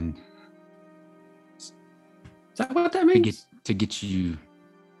can Is that what that to means? get you to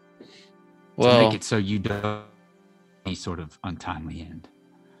Well, make it so you don't any sort of untimely end.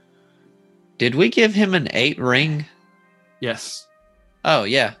 did we give him an 8 ring? Yes. Oh,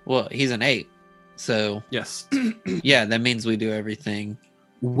 yeah. Well, he's an 8. So, Yes. yeah, that means we do everything.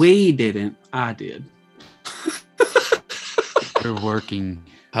 We didn't. I did. We're working.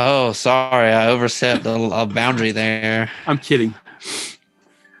 Oh, sorry. I overstepped a boundary there. I'm kidding.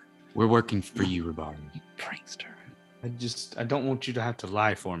 We're working for you, Ribardo. Prankster. I don't want you to have to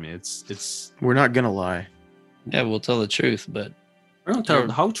lie for me. It's We're not gonna lie. Yeah, we'll tell the truth, but We're going to tell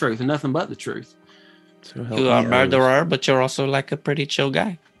the whole truth and nothing but the truth. So help you me are a others. murderer, but you're also like a pretty chill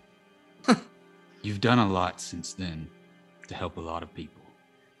guy. You've done a lot since then to help a lot of people.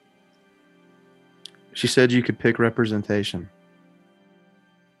 She said you could pick representation.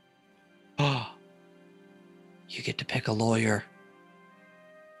 Oh, you get to pick a lawyer.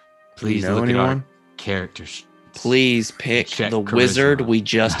 Please know look at anyone? our character sheets. Please pick Check the wizard charisma. we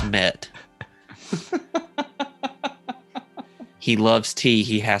just met. He loves tea.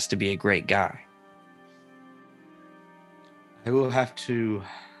 He has to be a great guy. I will have to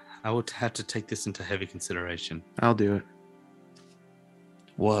take this into heavy consideration. I'll do it.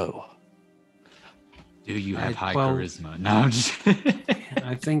 Whoa. Do you have high well- charisma? No, I'm just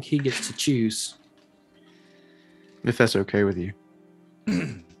I think he gets to choose. If that's okay with you.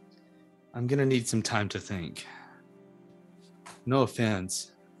 I'm gonna need some time to think. No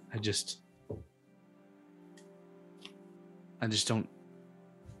offense. I just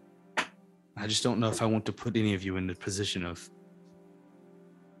don't know if I want to put any of you in the position of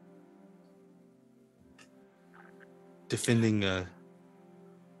defending a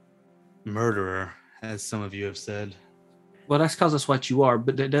murderer, as some of you have said. Well, that's because that's what you are,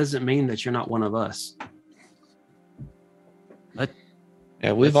 but that doesn't mean that you're not one of us.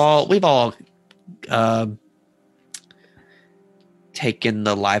 Yeah, we've all taken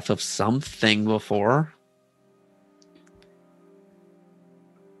the life of something before.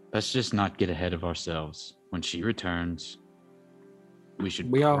 Let's just not get ahead of ourselves. When she returns, we should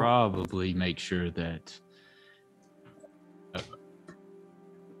We all- probably make sure that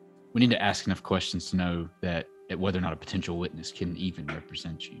we need to ask enough questions to know that whether or not a potential witness can even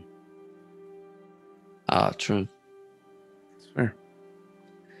represent you. True. Fair.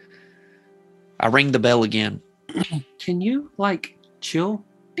 I ring the bell again. Can you like chill?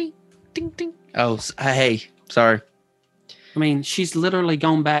 Ding, ding, ding. Oh, hey, sorry. I mean, she's literally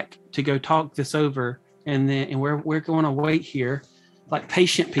gone back to go talk this over, and we're going to wait here, like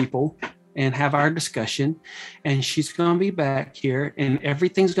patient people, and have our discussion. And she's going to be back here, and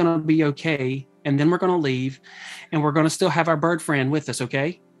everything's going to be okay. And then we're going to leave, and we're going to still have our bird friend with us.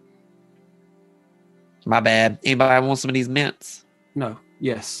 Okay? My bad. Anybody want some of these mints? No.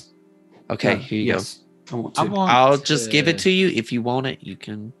 Yes. Okay, No, here you yes. I want to. I'll just give it to you. If you want it, you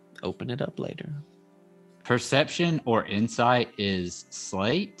can open it up later. Perception or insight is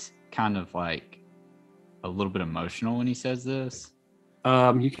Slate kind of like a little bit emotional when he says this?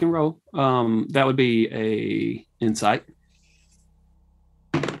 You can roll. That would be a insight.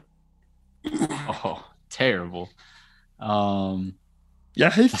 Oh, terrible. Yeah,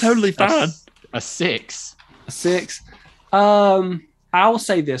 he's totally fine. A 6. A 6. I will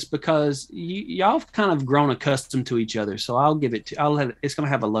say this because y'all have kind of grown accustomed to each other, so I'll give it to. It's going to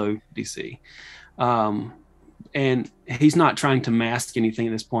have a low DC, and he's not trying to mask anything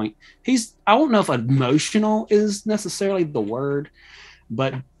at this point. I don't know if emotional is necessarily the word,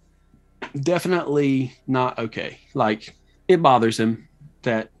 but definitely not okay. Like it bothers him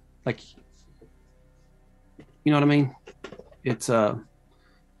that, like, you know what I mean? It's there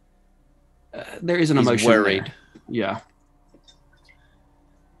is an He's emotion. worried. There. Yeah.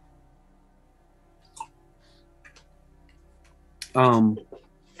 I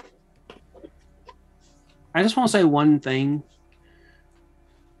just want to say one thing.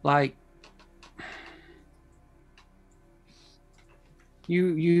 Like,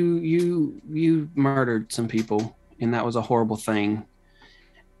 you murdered some people, and that was a horrible thing.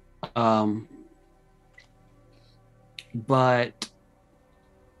 But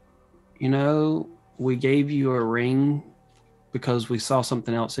you know, we gave you a ring because we saw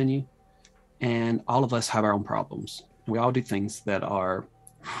something else in you, and all of us have our own problems. We all do things that are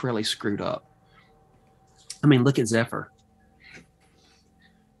really screwed up. I mean, look at Zephyr,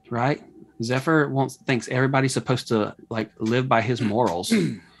 right? Zephyr thinks everybody's supposed to like live by his morals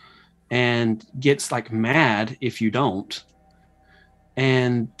and gets like mad if you don't.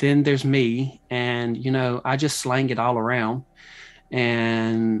 And then there's me, and you know, I just slang it all around,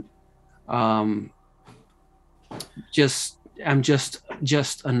 and I'm just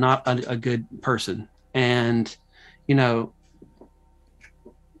not a good person. And you know,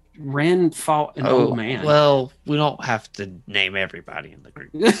 Ren fought an old man. Well, we don't have to name everybody in the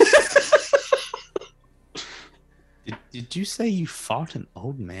group. Did you say you fought an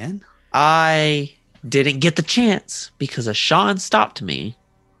old man? I didn't get the chance because Ashawn stopped me.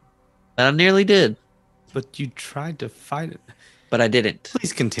 And I nearly did, But you tried to fight it. but I didn't.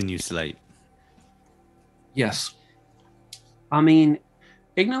 Please continue, Slate. Yes. I mean,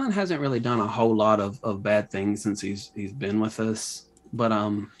 Ignolin hasn't really done a whole lot of bad things since he's been with us. But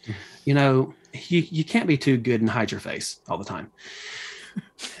you know, you can't be too good and hide your face all the time.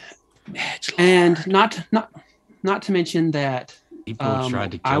 And not to mention that People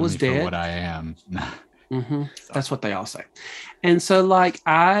tried to I kill was me for dead. what I am. That's what they all say. And so, like,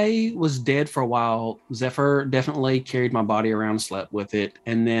 I was dead for a while. Zephyr definitely carried my body around, slept with it,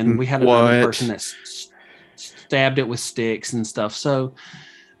 and then we had another What? person that stabbed it with sticks and stuff. So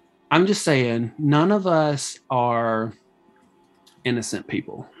I'm just saying, none of us are innocent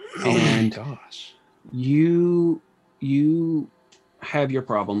people. And gosh. you have your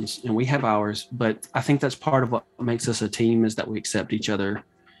problems and we have ours, but I think that's part of what makes us a team, is that we accept each other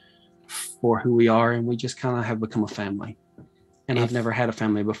for who we are, and we just kind of have become a family. And I've never had a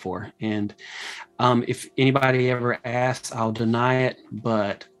family before, and if anybody ever asks, I'll deny it,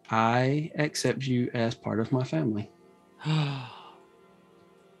 but I accept you as part of my family.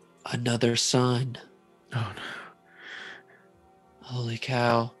 Another son. Oh no. Holy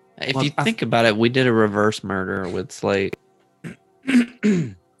cow. If Well, you think about it, we did a reverse murder with Slate.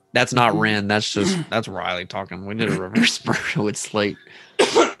 That's not Ren. That's Riley talking. We did a reverse murder with Slate.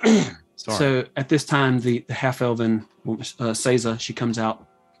 Sorry. So at this time, the half elven Seiza, she comes out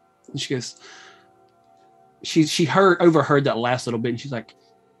and she goes, she overheard that last little bit, and she's like,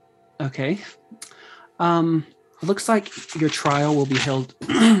 okay. Looks like your trial will be held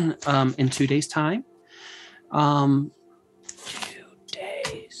in 2 days' time. 2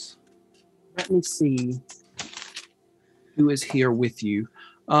 days. Let me see who is here with you.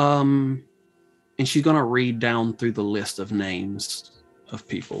 And she's gonna read down through the list of names of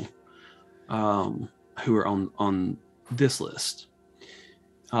people who are on this list.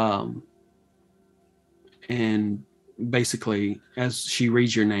 And basically, as she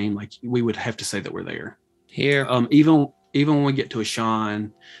reads your name, like we would have to say that we're there. Here. Even when we get to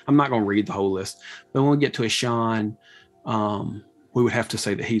Ashan, I'm not going to read the whole list, but when we get to Ashan, we would have to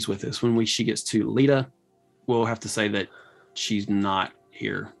say that he's with us. When she gets to Lita, we'll have to say that she's not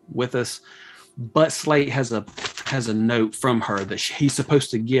here with us. But Slate has a note from her that he's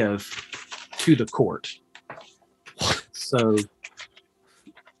supposed to give to the court. So,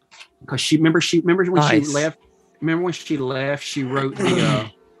 because remember when Nice. she left. Remember when she left, she wrote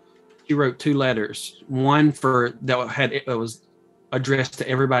she wrote 2 letters. One that was addressed to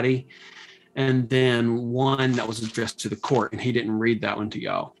everybody, and then one that was addressed to the court, and he didn't read that one to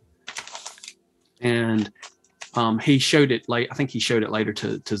y'all. And he showed it I think he showed it later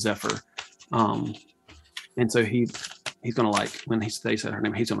to Zephyr. And so he's gonna, like, when they said her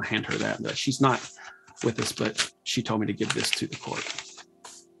name, he's gonna hand her that. She's not with us, but she told me to give this to the court.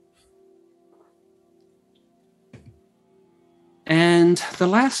 And the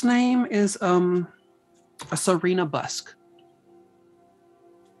last name is Serena Busk.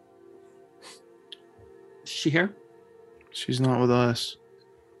 Is she here? She's not with us.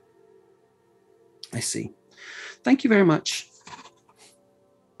 I see. Thank you very much.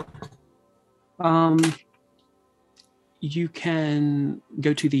 You can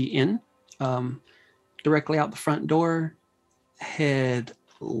go to the inn directly out the front door, head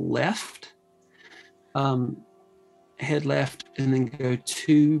left, and then go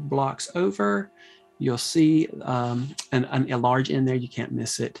 2 blocks over. You'll see a large inn there. You can't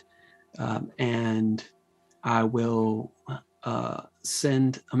miss it. And I will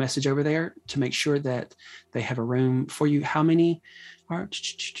send a message over there to make sure that they have a room for you. How many are?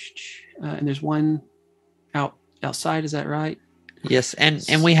 And there's one outside. Is that right? Yes, and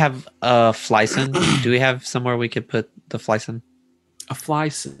we have a Flyson. Do we have somewhere we could put the Flyson? A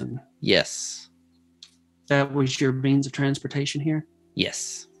Flyson. Yes. That was your means of transportation here?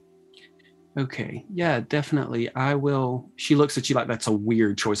 Yes. Okay. Yeah, definitely. I will. She looks at you like that's a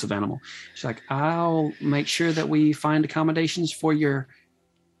weird choice of animal. She's like, I'll make sure that we find accommodations for your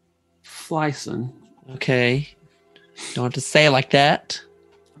Flyson. Okay. Don't have to say it like that.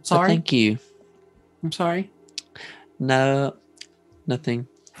 I'm sorry. Thank you. I'm sorry. No, nothing.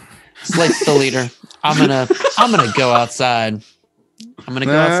 Slate's the leader. I'm gonna go outside. I'm gonna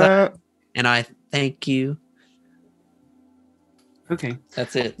go outside, and I thank you. Okay.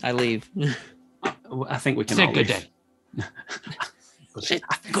 That's it. I leave. I think we can Say all good leave. day. Shit,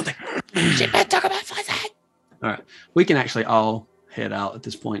 man, talk about Flyson. All right. We can actually all head out at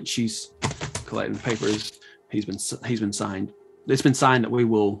this point. She's collecting the papers. He's been signed. It's been signed that we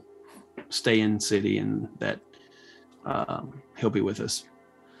will stay in city and that he'll be with us.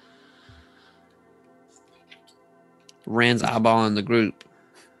 Rand's eyeballing the group.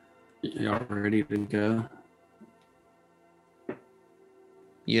 Y'all ready to go?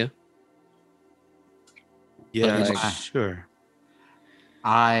 Yeah. Yeah, Like- sure.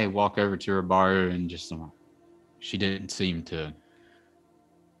 I walk over to Ribaru and just she didn't seem to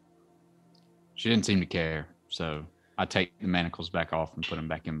care. So I take the manacles back off and put them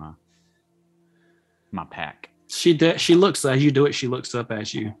back in my pack. She looks, as you do it, she looks up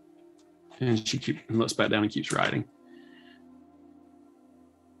at you, and she looks back down and keeps writing.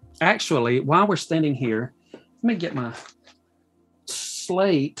 Actually, while we're standing here, let me get my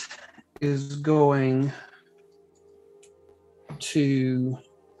Slate is going to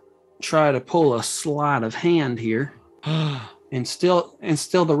try to pull a sleight of hand here and steal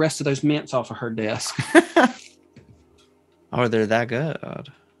the rest of those mints off of her desk. Oh, they're that good.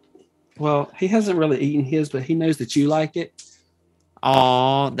 Well, he hasn't really eaten his, but he knows that you like it.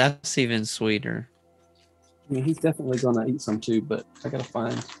 Oh, that's even sweeter. I mean, he's definitely gonna eat some too, but I gotta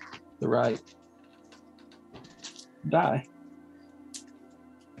find the right die.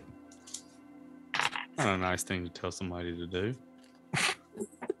 Not a nice thing to tell somebody to do.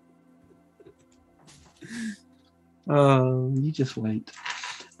 You just wait.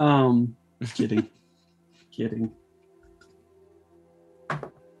 Kidding. Kidding.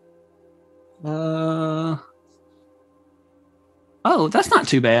 Oh, that's not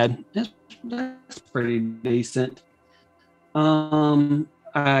too bad. That's pretty decent.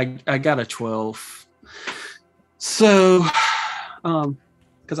 I got a 12. So,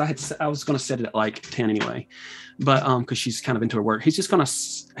 because I was gonna set it at like 10 anyway, but because she's kind of into her work, he's gonna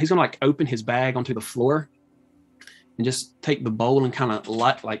like open his bag onto the floor and just take the bowl and kind of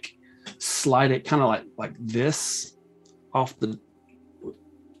like slide it kind of like this off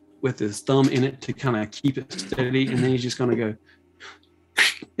with his thumb in it to kind of keep it steady, and then he's just gonna go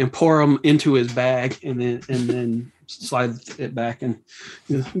and pour them into his bag, and then slide it back and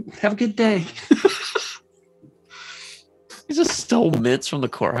have a good day. He just stole mints from the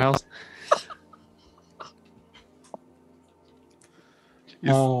courthouse.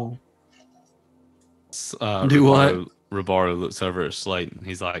 Oh, Do what? Ribaro looks over at Slate and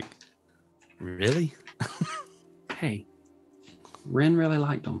he's like, "Really? hey, Ren really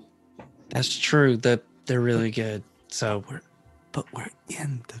liked them. That's true. That they're really good. So But we're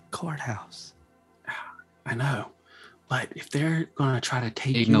in the courthouse." I know, but if they're gonna try to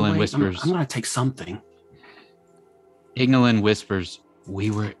take you Ignolin away, whispers. I'm gonna take something. Ignolin whispers,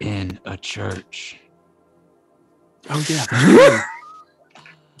 "We were in a church." Oh yeah, true.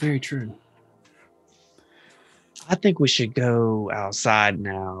 Very true. I think we should go outside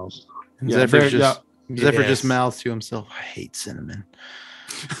now. And Yeah, Zephyr there- just Zephyr Yes. just mouths to himself, "I hate cinnamon."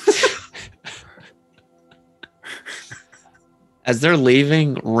 As they're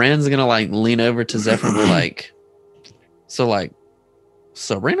leaving, Ren's gonna like lean over to Zephyr and be like, "So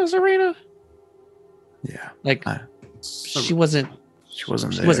Serena? Yeah, Like, I- she wasn't she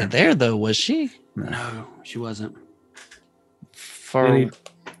she wasn't there though, was she?" No, she wasn't. For And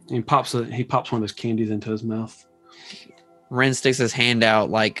he pops one of those candies into his mouth. Ren sticks his hand out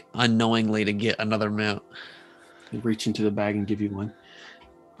like unknowingly to get another mint. He reach into the bag and give you one.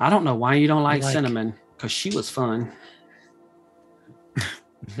 I don't know why you don't like cinnamon, because she was fun.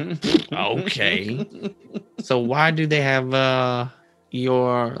 Okay. So why do they have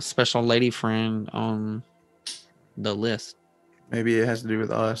your special lady friend on the list? maybe it has to do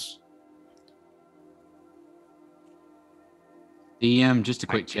with us. DM, just a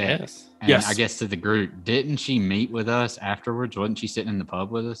quick check. Yes. And Yes. I guess to the group, didn't she meet with us afterwards? Wasn't she sitting in the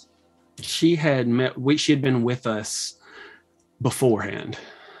pub with us? She had she had been with us beforehand.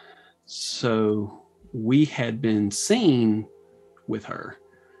 So we had been seen with her.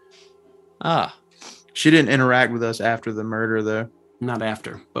 Ah, She didn't interact with us after the murder, though. Not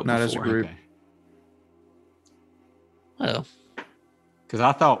after, but Not as a before. group. Okay. well, Because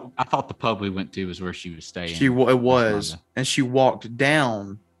I thought the pub we went to was where she was staying. It was, That's and she walked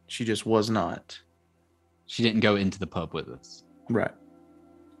down. She just was not. She didn't go into the pub with us. Right.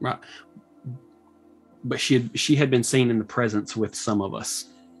 Right. But she had been seen in the presence with some of us.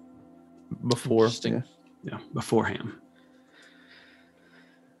 Before. Interesting. Yeah. Yeah, beforehand.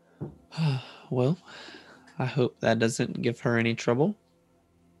 well, I hope that doesn't give her any trouble.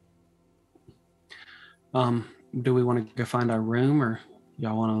 Do we want to go find our room, or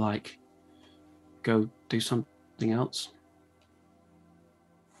y'all want to like go do something else?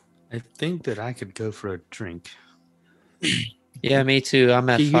 I think that I could go for a drink. Yeah, me too. I'm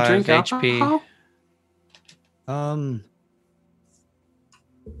at Do you 5 drink HP. alcohol?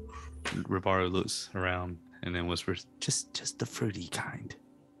 Ribaro looks around and then whispers, "Just the fruity kind."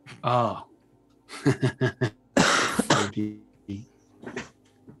 Oh.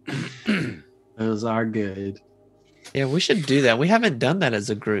 Those are good. Yeah, we should do that. We haven't done that as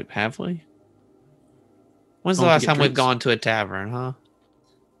a group, have we? When's the Going to last get time we've drinks? gone to a tavern, huh?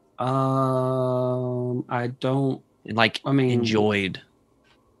 I don't And like I mean- enjoyed.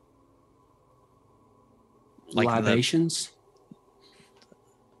 Like the- libations.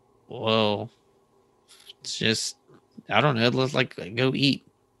 Well, it's just I don't know. Let's like go eat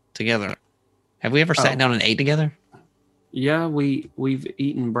together. Have we ever sat Oh. down and ate together? Yeah, we've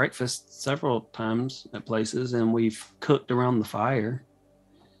eaten breakfast several times at places, and we've cooked around the fire.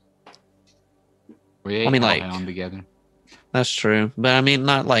 We ate I mean, Hellhound like- together. That's true, but I mean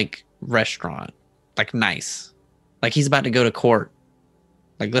not like restaurant, like nice. Like he's about to go to court.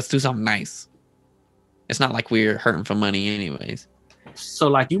 Like let's do something nice. It's not like we're hurting for money, anyways. So,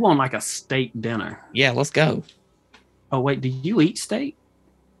 like, you want like a steak dinner? Yeah, let's go. Oh wait, do you eat steak?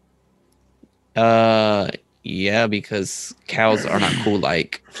 Yeah, because cows are not cool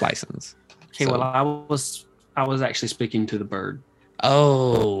like Flysons. Okay, So- well, I was actually speaking to the bird.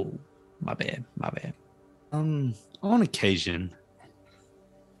 Oh, my bad. On occasion.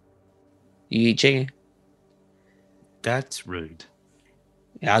 You eat chicken? That's rude.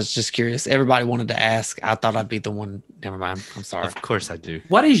 Yeah, I was just curious. Everybody wanted to ask. I thought I'd be the one. Never mind. I'm sorry. Of course I do.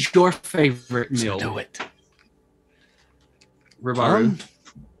 What is your favorite meal? Do it. Ribaru.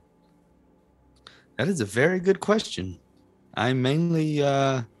 That is a very good question. I mainly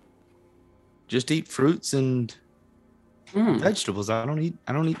just eat fruits and Mm. vegetables. I don't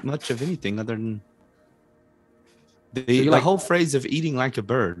eat much of anything other than you the like- whole phrase of eating like a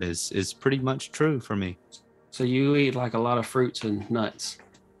bird is pretty much true for me. So you eat like a lot of fruits and nuts.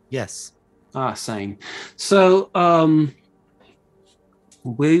 Yes. Same. So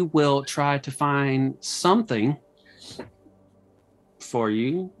we will try to find something for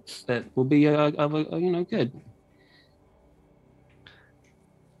you that will be good.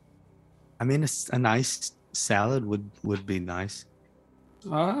 I mean, a nice salad would be nice.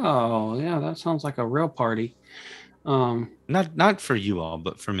 Oh yeah, that sounds like a real party. Not for you all,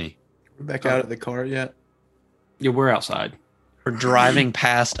 but for me. We're back out at the car yet? Yeah, we're outside. We're driving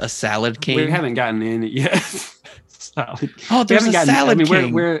past a salad king. We haven't gotten in it yet. Salad. Oh, We there's haven't a gotten- salad I mean,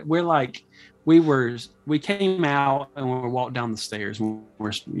 king. we're like we came out and we walked down the stairs and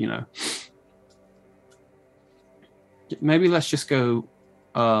we're maybe let's just go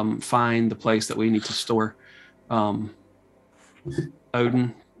find the place that we need to store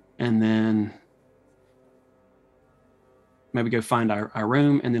Odin, and then maybe go find our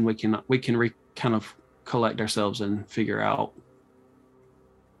room, and then we can kind of collect ourselves and figure out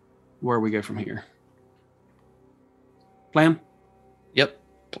where we go from here. Plan? Yep.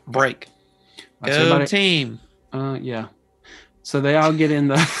 Break. That's Go everybody- team. Yeah. So they all get in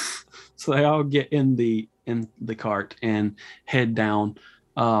the cart and head down.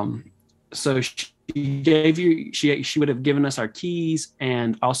 So she gave you she would have given us our keys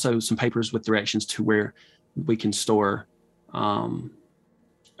and also some papers with directions to where we can store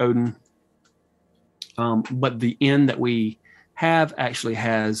Odin. But the inn that we have actually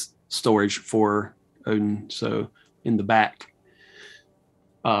has storage for Odin. So in the back,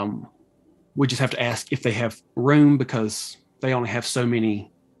 we just have to ask if they have room because they only have so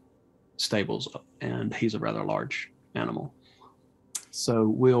many stables and he's a rather large animal. So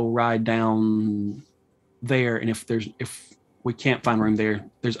we'll ride down there, and if we can't find room there,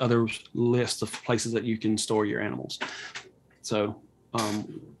 there's other lists of places that you can store your animals. So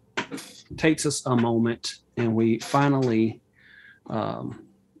takes us a moment, and we finally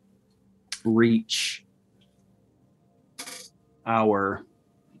reach our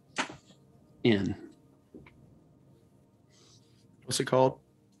inn. What's it called?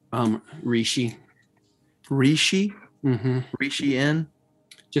 Rishi. Rishi? Mm-hmm. Rishi Inn?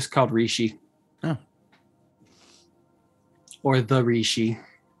 Just called Rishi. Oh. Or the Rishi.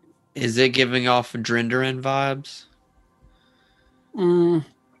 Is it giving off Drenderin vibes?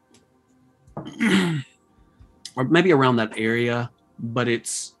 Or maybe around that area, but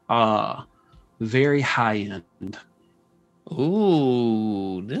it's very high end.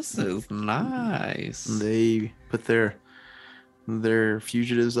 Ooh, this is nice. They put their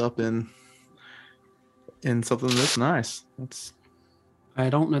fugitives up in something that's nice. That's I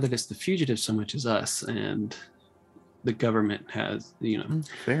don't know that it's the fugitives so much as us, and the government has,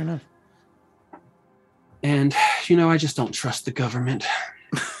 fair enough. and I just don't trust the government.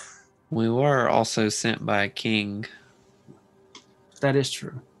 We were also sent by a king, That is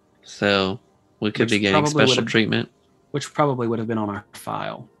true. so we could Which be getting probably special would've- treatment. Which probably would have been on our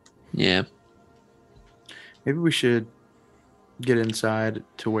file. Yeah. Maybe we should get inside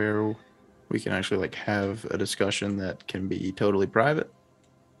to where we can actually have a discussion that can be totally private.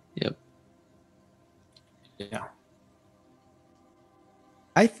 Yep. Yeah.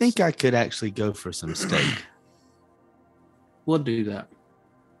 I think I could actually go for some steak. We'll do that.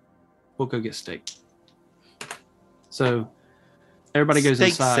 We'll go get steak. So everybody goes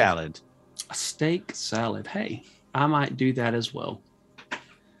steak inside. salad. A steak salad. Hey, I might do that as well.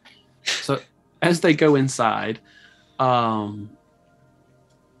 So as they go inside, front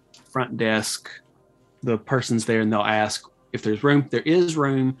desk, the person's there and they'll ask if there's room. There is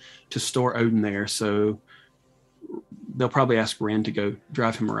room to store Odin there. So they'll probably ask Ren to go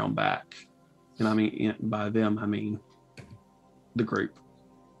drive him around back. And I mean, by them, I mean the group.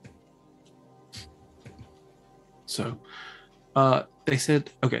 So they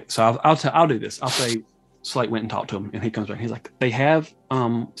said, okay, so I'll do this. I'll say Slate went and talked to him, and he comes back. He's like, they have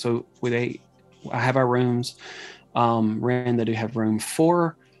I have our rooms. Ren, they do have room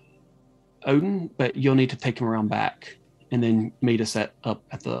for Odin, but you'll need to take him around back and then meet us at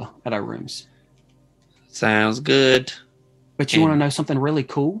our rooms. Sounds good. But you want to know something really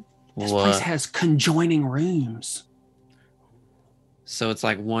cool? This place What? has conjoining rooms. So it's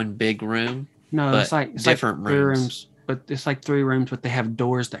like one big room. No, But it's like different three rooms. but it's like 3 rooms, but they have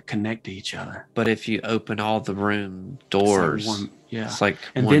doors that connect to each other. But if you open all the room It's like doors, one- yeah. it's like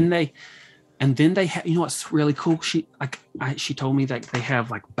And one. then they have, what's really cool? She told me that they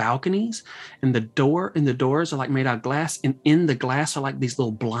have like balconies, and the doors are like made out of glass, and in the glass are like these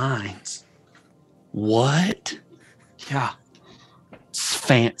little blinds. What? Yeah. It's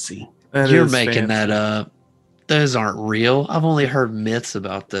fancy. That You're is making that fancy. up. Those aren't real. I've only heard myths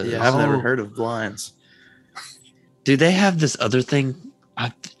about those. Yeah, I've never Oh. heard of blinds. Do they have this other thing?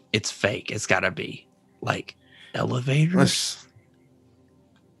 It's fake. It's got to be like elevators. Let's,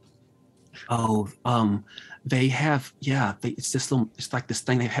 Oh, they have, yeah, it's this little, it's like this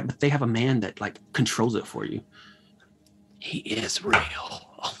thing they have, but they have a man that like controls it for you. He is real.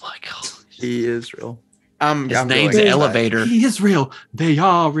 Oh my god. he is real. I'm His going name's inside. Elevator. He is real. They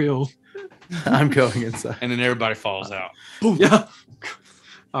are real. I'm going inside. And then everybody falls out. Yeah.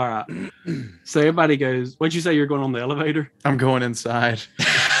 All right. So everybody goes, what'd you say you're going on the elevator? I'm going inside.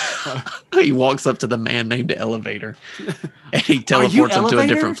 He walks up to the man named Elevator, and he Are you teleports him to a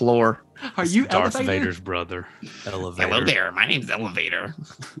Elevator? different floor. Are you Darth elevator? Vader's brother? Elevator. Hello there. My name's Elevator.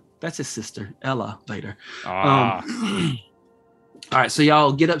 That's his sister, Ella Vader. Ah, All right, so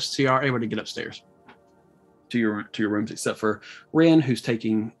y'all get up. So y'all are able to get upstairs to your rooms, except for Ren, who's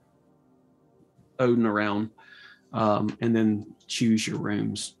taking Odin around, and then choose your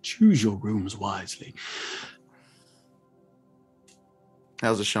rooms. Choose your rooms wisely.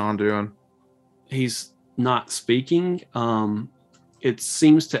 How's Ashawn doing? He's not speaking. It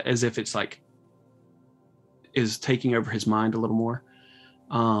seems to as if it's like is taking over his mind a little more.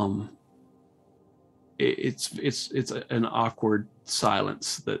 It's an awkward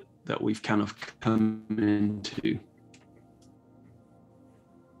silence that we've kind of come into.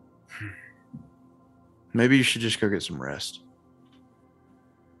 Maybe you should just go get some rest.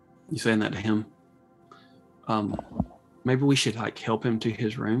 You saying that to him? Maybe we should like help him to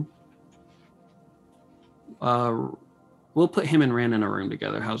his room. We'll put him and Ren in a room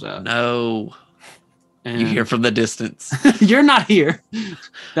together. How's that? No. And You hear from the distance. you're not here.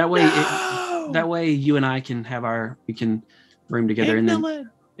 That way, No! that way you and I can have we can room together, and then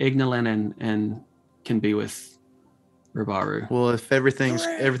Ignolin and can be with Ribaru. Well, if everything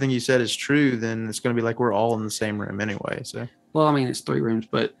you said is true, then it's going to be like we're all in the same room anyway. So Well, I mean it's 3 rooms,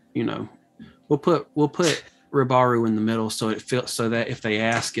 but we'll put Ribaru in the middle, so it feels so that if they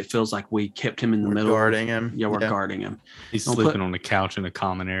ask, it feels like we kept him in the we're middle. guarding him. Yeah, we're guarding him. he's Don't sleeping put- on the couch in a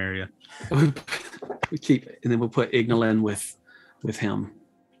common area. We keep, and then we'll put Ignolin with him.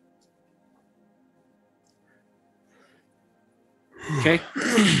 Okay.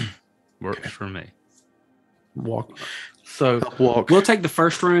 Works for me. Walk. So Walk. we'll take the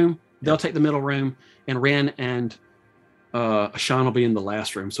first room. They'll take the middle room, and Ren and Sean will be in the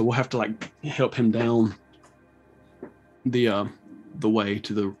last room. So we'll have to like help him down the way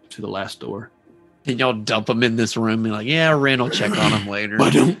to the last door. And y'all dump him in this room and like, yeah, Ren will check on him later.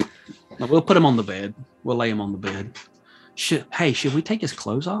 We'll put him on the bed. We'll lay him on the bed. Should we take his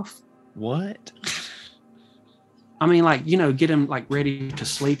clothes off? What? I mean, like, get him like ready to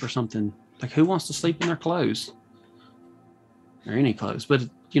sleep or something. Like, who wants to sleep in their clothes? Or any clothes, but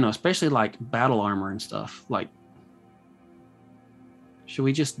especially like battle armor and stuff. Like, should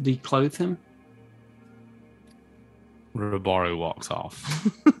we just declothe him? Ribaru walks off.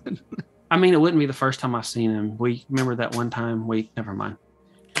 I mean, it wouldn't be the first time I've seen him. We remember that one time. Never mind.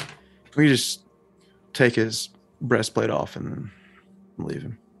 We just take his breastplate off and then leave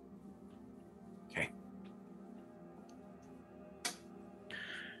him. Okay.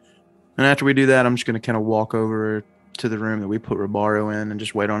 And after we do that, I'm just going to kind of walk over to the room that we put Ribaru in and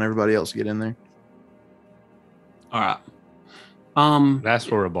just wait on everybody else to get in there. All right. That's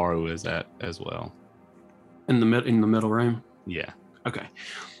where Ribaru is at as well. In the middle room. Yeah. Okay.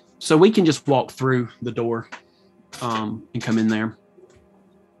 So we can just walk through the door, and come in there.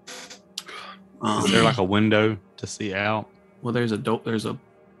 Is there like a window to see out? Well, there's a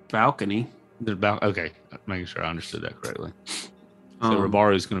balcony. There's about okay. Making sure I understood that correctly. So Um,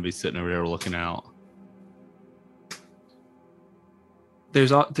 Ribaru's going to be sitting over there looking out.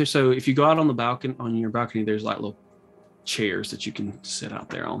 So if you go out on your balcony, there's like little chairs that you can sit out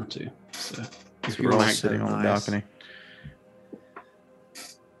there on too. So if you We're all want sitting on the nice. balcony.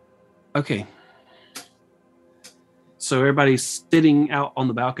 okay. So everybody's sitting out on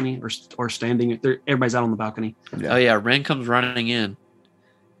the balcony or standing. Everybody's out on the balcony. Oh yeah, Ren comes running in.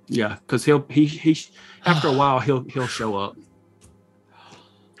 Yeah, because he after a while he'll show up.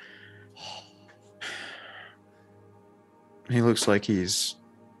 He looks like he's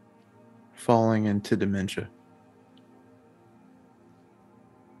falling into dementia.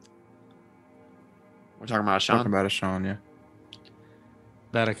 We're talking about Talking Sean. about Ashawn, yeah.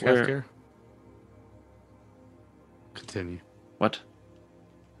 That a Where- Kafka? Continue. What?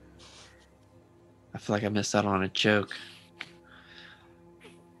 I feel like I missed out on a joke.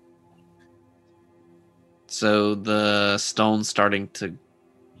 So the stone's starting to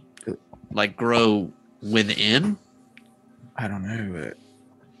like grow within I don't know. It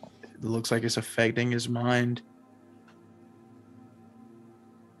looks like it's affecting his mind.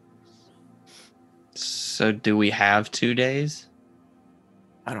 So do we have 2 days?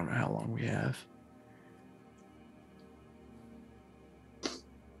 I don't know how long we have.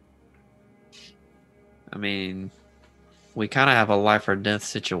 I mean, we kind of have a life or death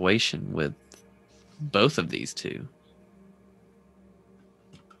situation with both of these two.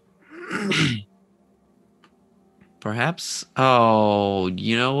 Perhaps, oh,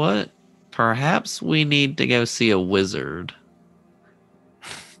 you know what? Perhaps we need to go see a wizard.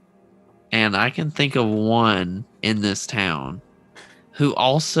 And I can think of one in this town who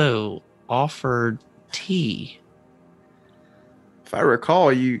also offered tea. If I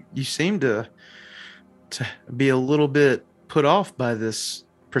recall, you seem to be a little bit put off by this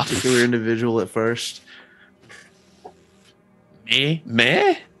particular individual at first. Me?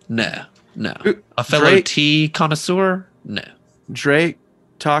 No. Ooh, A fellow Drake. tea connoisseur? No. Drake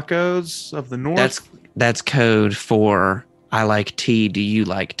Tacos of the North. That's code for I like tea. Do you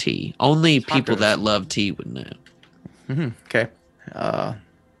like tea? Only people Tacos. that love tea would know. Okay.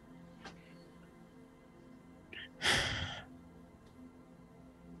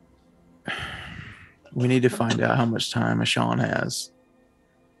 We need to find out how much time Ashawn has.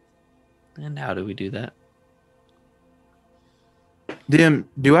 And how do we do that? Dim,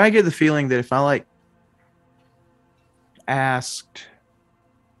 do I get the feeling that if I asked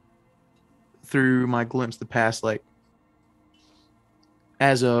through my glimpse of the past,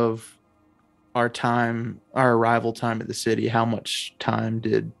 as of our arrival time at the city, how much time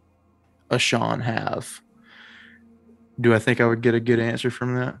did Ashawn have? Do I think I would get a good answer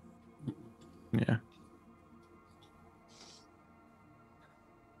from that? Yeah.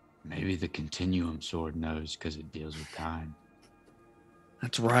 Maybe the Continuum sword knows because it deals with time.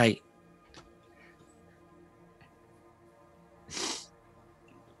 That's right.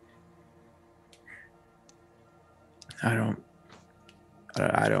 I don't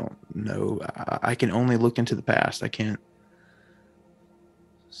know. I can only look into the past. I can't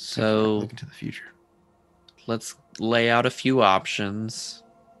So look into the future. let's lay out a few options,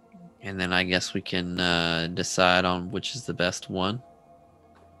 and then I guess we can decide on which is the best one.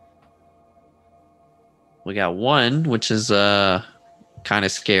 We got one, which is kind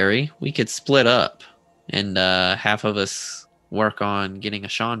of scary. We could split up, and half of us work on getting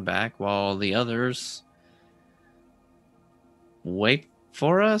Ashawn back, while the others wait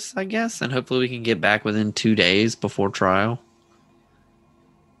for us, I guess, and hopefully we can get back within 2 days before trial.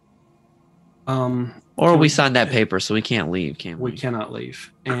 Or Can we signed that paper, so we can't leave, can we? We cannot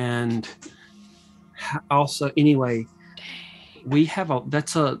leave. And also, anyway, we have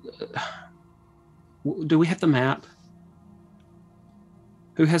do we have the map?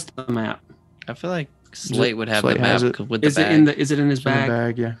 Who has the map? I feel like Slate would have Slate the map has it. with the Is bag. it in his It's in the bag?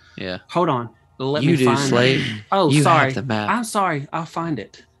 bag, yeah. Yeah. Hold on. Let You me do, find Slate. it. Oh, You sorry. have the map. I'm sorry. I'll find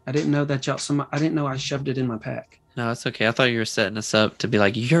it. I didn't know that I didn't know I shoved it in my pack. No, it's okay. I thought you were setting us up to be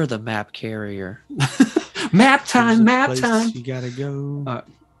like, you're the map carrier. Map There's time, a map place time. You gotta go.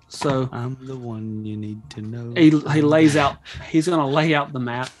 So I'm the one you need to know. he lays out. He's gonna lay out the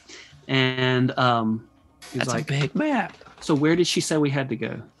map, and he's That's like, a big map. "So where did she say we had to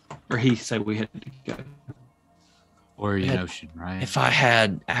go?" Or he said we had to go. Orient Ocean, right? If I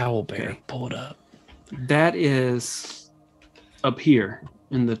had Owlbear Okay. pulled up. That is up here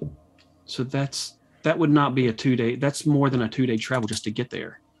in the. So that would not be a 2-day. That's more than a 2-day travel just to get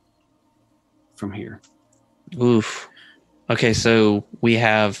there. From here. Oof. Okay, so we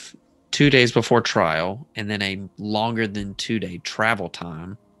have 2 days before trial and then a longer than 2-day travel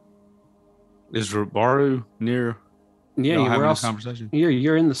time. Is Rubaru near? Yeah, y'all we're having all. this conversation?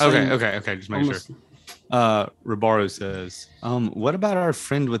 You're in the same. Okay. Just make sure. almost- Rubaru says, what about our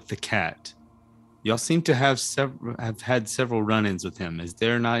friend with the cat? Y'all seem to have had several run-ins with him. Is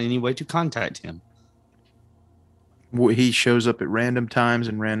there not any way to contact him? He shows up at random times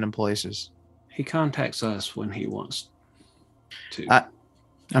in random places. He contacts us when he wants to.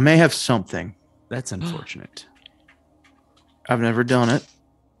 I may have something. That's unfortunate. I've never done it,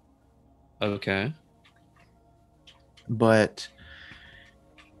 Okay. but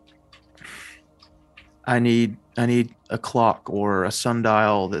I need a clock or a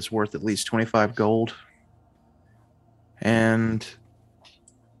sundial that's worth at least 25 gold. And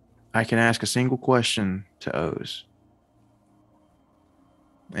I can ask a single question to O's.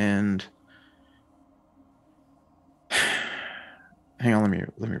 And hang on,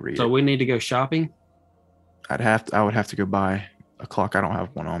 let me read So it. we need to go shopping. I would have to go buy a clock. I don't have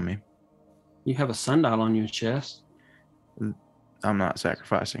one on me. You have a sundial on your chest. I'm not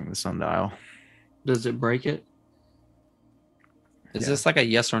sacrificing the sundial. Does it break it? Is Yeah. this like a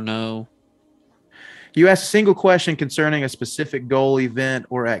yes or no? You ask a single question concerning a specific goal, event,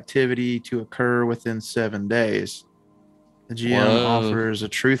 or activity to occur within 7 days. The GM Whoa. offers a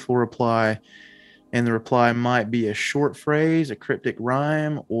truthful reply, and the reply might be a short phrase, a cryptic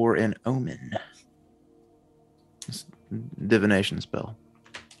rhyme, or an omen. It's a divination spell.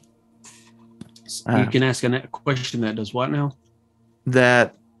 You can ask a question that does what now?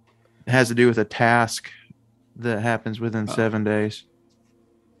 That has to do with a task that happens within Oh. 7 days.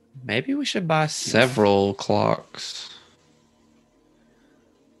 Maybe we should buy several clocks.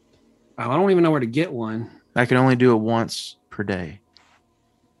 Oh, I don't even know where to get one. I can only do it once per day.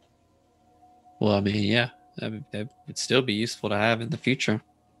 Well, I mean, yeah, that would still be useful to have in the future.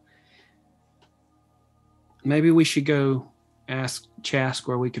 Maybe we should go ask Chask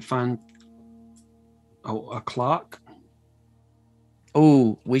where we could find a clock.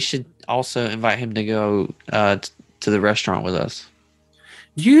 Oh, we should also invite him to go to the restaurant with us.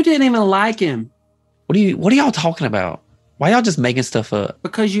 You didn't even like him What are y'all talking about? Why y'all just making stuff up?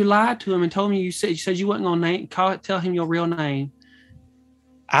 because you lied to him and told me you said you wasn't gonna tell him your real name.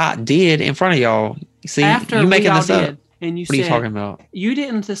 I did in front of y'all. See, After you we making all this up. did, and you What are you said talking about? you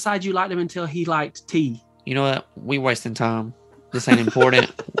didn't decide you liked him until he liked tea. You know what? We wasting time. This ain't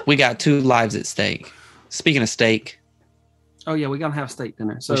important. We got 2 lives at stake. Speaking of steak, Oh yeah, we're gonna have steak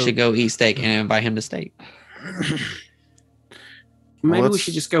dinner. So we should go eat steak and invite him to steak. maybe we let's-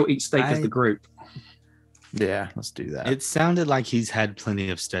 should just go eat steak as I- the group. Yeah, let's do that. It sounded like he's had plenty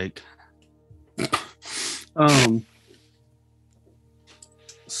of steak.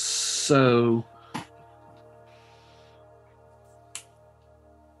 So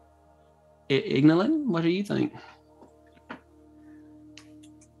Ignolin, what do you think?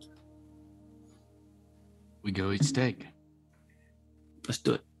 We go eat steak. Let's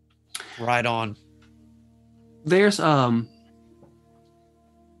do it. Right on. There's so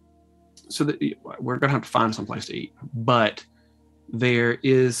that we're gonna have to find some place to eat, but there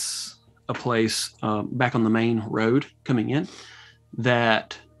is a place back on the main road coming in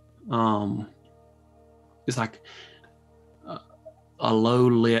that is like a low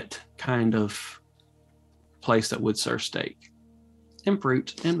lit kind of place that would serve steak and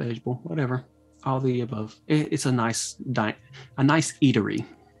fruit and vegetable, whatever, all the above. It's a nice nice eatery.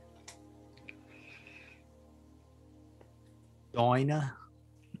 Diner.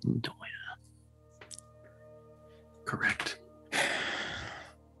 Correct.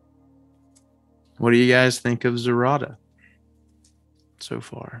 What do you guys think of Zerata so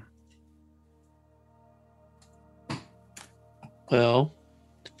far? Well,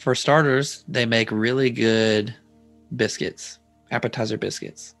 for starters, they make really good biscuits, appetizer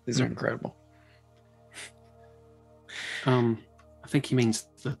biscuits. These are incredible. I think he means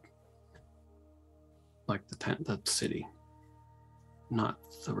the city, not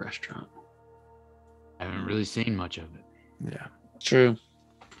the restaurant. I haven't really seen much of it. Yeah. True.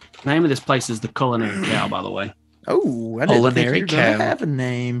 Name of this place is the Culinary Cow, by the way. Oh, I didn't Culinary think you were gonna Cow. have a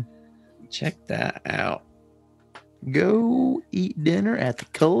name. Check that out. Go eat dinner at the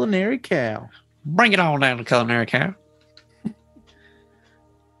Culinary Cow. Bring it on down to Culinary Cow.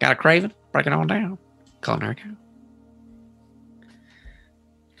 Got a craving? Bring it on down. Culinary Cow.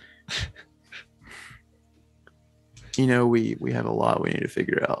 You know, we have a lot we need to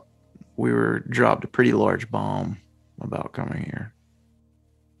figure out. We were dropped a pretty large bomb about coming here.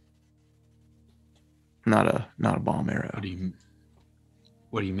 Not a bomb arrow.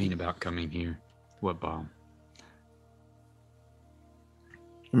 What do you mean about coming here? What bomb?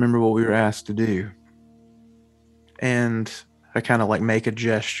 Remember what we were asked to do. And I kind of like make a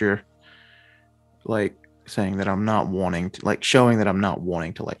gesture, like saying that I'm not wanting to, like showing that I'm not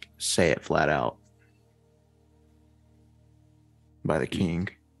wanting to like say it flat out by the king.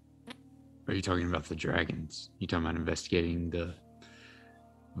 Are you talking about the dragons? You talking about investigating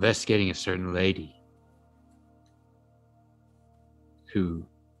a certain lady who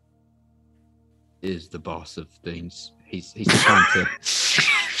is the boss of things. He's trying to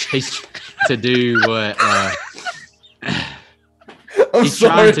he's to do what he's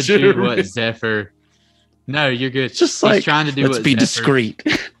trying to do what Zephyr. No, you're good. Just he's like, trying to do let's what be Zephyr- discreet.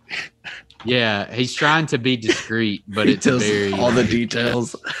 Yeah, he's trying to be discreet, but it's Tells very all the like,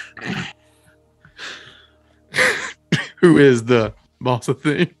 details. Who is the boss of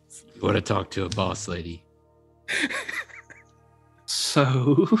things? want to talk to a boss lady.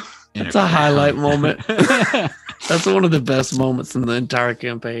 So in That's a highlight crown. moment. That's one of the best moments in the entire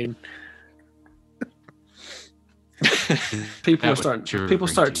campaign. people That are was true, people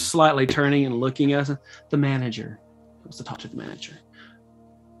start Rinky. slightly turning and looking at the manager. Wants to talk to the manager.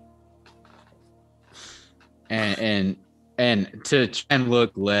 And And to try and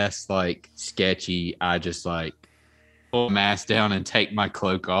look less like sketchy, I just like pull my mask down and take my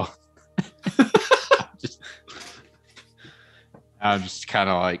cloak off. I'll just kind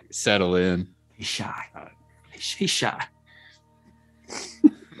of like settle in. He's shy. He's shy.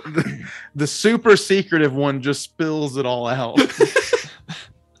 The super secretive one just spills it all out.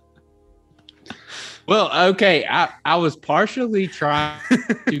 Well, okay. I was partially trying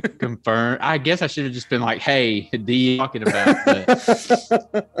to confirm. I guess I should have just been like, hey, D talking about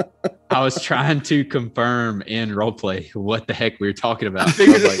but I was trying to confirm in roleplay what the heck we were talking about. I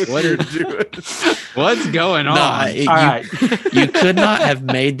was like, what's going on? Nah, All right. you could not have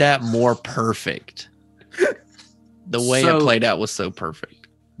made that more perfect. The way it played out was so perfect.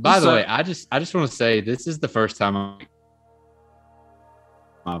 By the way, I just want to say this is the first time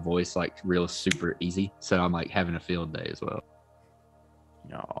my voice like real super easy, so I'm like having a field day as well.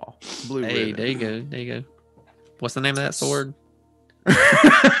 No, blue. Hey, ribbon. there you go. There you go. What's the name of that sword?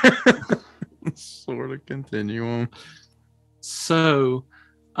 Sort of continuum. So,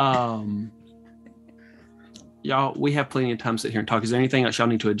 y'all, we have plenty of time to sit here and talk. Is there anything else y'all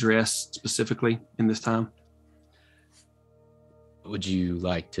need to address specifically in this time? Would you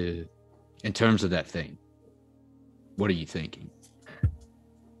like to, in terms of that thing, what are you thinking?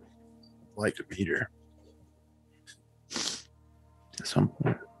 I'd like to meet her at some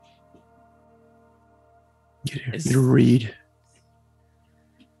point. Get her to read.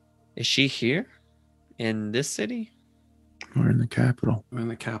 Is she here in this city? We're in the capital. We're in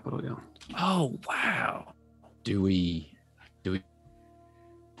the capital, yeah. Oh, wow. Do we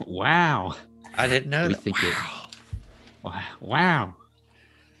wow. I didn't know We that. think wow.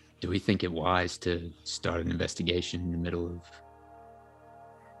 Do we think it wise to start an investigation in the middle of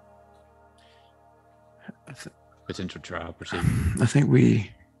potential trial proceedings? I think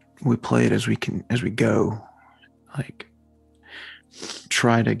we play it as we go. Like,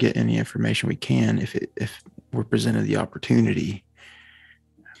 try to get any information we can if we're presented the opportunity.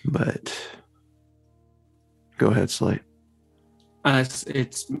 But go ahead, Slate.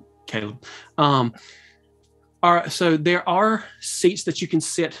 It's Caleb. All right, so there are seats that you can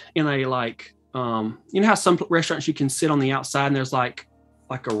sit in a like, you know how some restaurants you can sit on the outside and there's like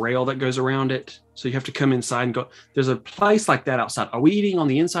a rail that goes around it. So you have to come inside and go. There's a place like that outside. Are we eating on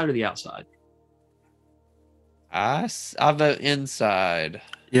the inside or the outside? I vote inside.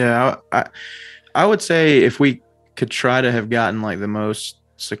 Yeah, I would say if we could try to have gotten like the most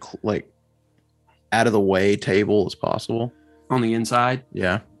like out of the way table as possible. On the inside?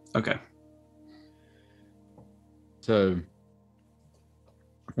 Yeah. Okay. So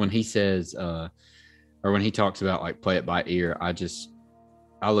when he says or when he talks about like play it by ear,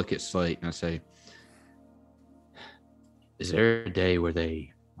 I look at Slate and I say, is there a day where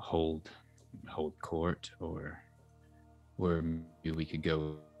they hold court, or where maybe we could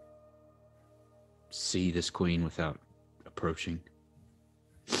go see this queen without approaching?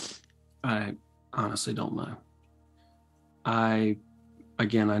 I honestly don't know. I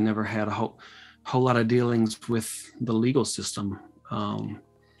never had a whole lot of dealings with the legal system.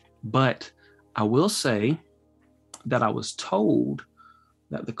 But I will say that I was told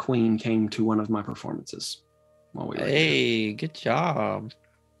that the queen came to one of my performances while we were here. Hey, good job.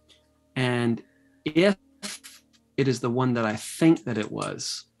 And if it is the one that I think that it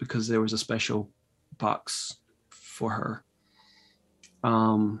was, because there was a special box for her.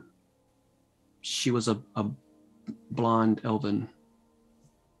 She was a blonde elven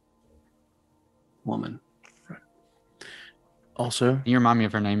woman. Also, Can you remind me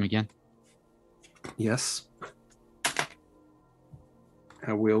of her name again? Yes.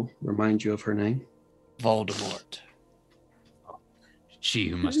 I will remind you of her name. Voldemort. She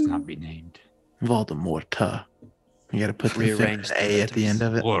who must not be named. Voldemort. You got to put the Rearrange the A at the end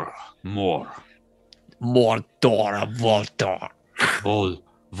of it. Or more. Mordor, Voldor.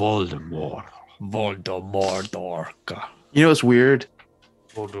 Voldemort. Voldemort. You know what's weird?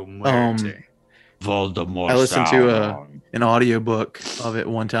 Voldemort. Voldemort. I listened to an audiobook of it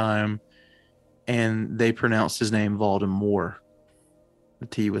one time, and they pronounced his name Voldemort. The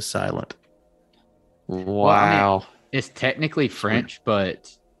T was silent. Wow. It's technically French,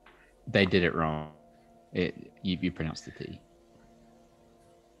 but they did it wrong. You pronounced the T.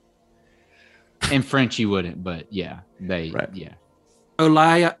 In French, you wouldn't, but yeah, yeah.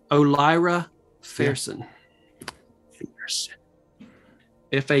 Olyra Fairson. Faerson.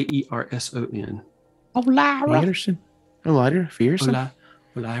 Anderson? Olyra? Fearson?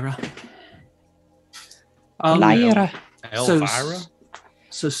 Olyra. Elvira?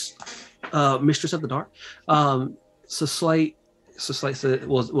 So, Mistress of the Dark. So Slate said,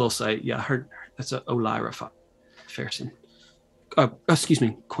 we'll say, yeah, I heard that's a Olyra Fairson. Excuse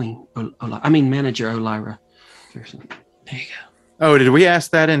me, Queen. I mean, Manager Olyra. There you go. Oh, did we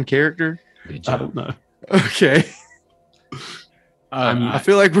ask that in character? Good I job. don't know. Okay. I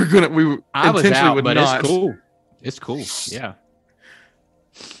feel like we I was intentionally out, would but not. it's cool. It's cool. Yeah.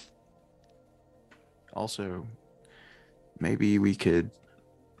 Also, maybe we could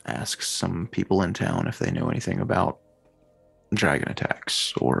ask some people in town if they know anything about dragon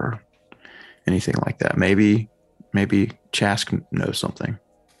attacks or anything like that. Maybe Chask knows something.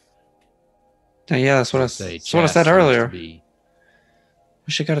 Yeah, that's what I Say said Chas seems earlier. to be-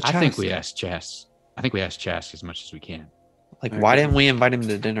 We should go to I think Chas. we asked Chas. I think we asked Chas as much as we can. Like, why didn't we invite him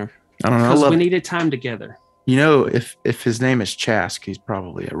to dinner? I don't know. Because we needed time together. You know, if his name is Chask, he's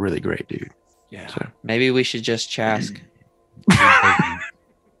probably a really great dude. Yeah. So Maybe we should just Chask.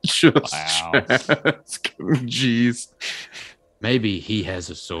 just Wow. Chask. Jeez. Maybe he has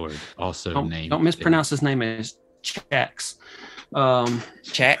a sword also named. Don't mispronounce his name as Chax.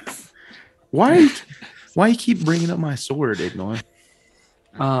 Chax. Why you keep bringing up my sword, Ignoran?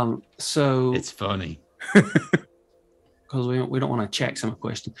 So It's funny. because we don't want to check some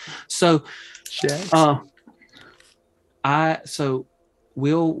question. So Chask.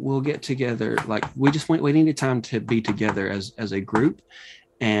 We'll get together. Like we needed time to be together as a group,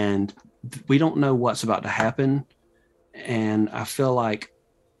 and we don't know what's about to happen. And I feel like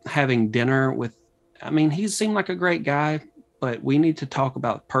having dinner with, I mean, he seemed like a great guy, but we need to talk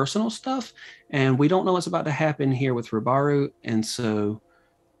about personal stuff, and we don't know what's about to happen here with Ribaru, and so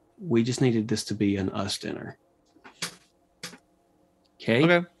we just needed this to be an us dinner. Okay.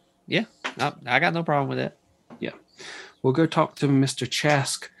 Okay. Yeah. I got no problem with it. We'll go talk to Mr.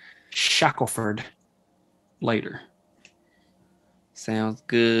 Chask Shackelford later. Sounds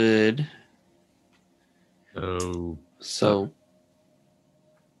good. So So,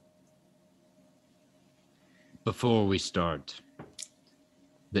 before we start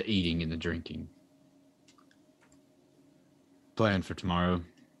the eating and the drinking, plan for tomorrow.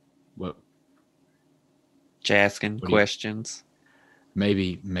 What? asking What do you- questions.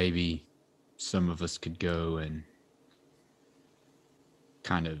 Maybe some of us could go and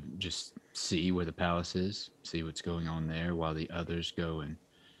kind of just see where the palace is, see what's going on there, while the others go and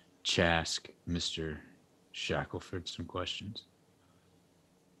ask Mr. Shackelford some questions.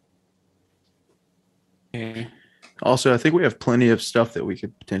 Okay. Also, I think we have plenty of stuff that we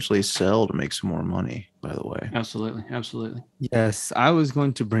could potentially sell to make some more money, by the way. Absolutely. Yes, I was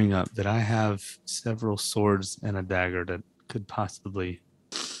going to bring up that I have several swords and a dagger that could possibly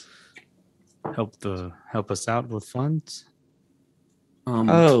help us out with funds.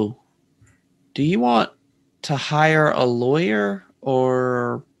 Oh, do you want to hire a lawyer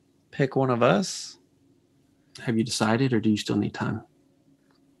or pick one of us? Have you decided, or do you still need time?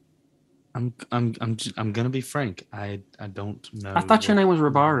 I'm gonna be frank. I don't know. I thought your what name was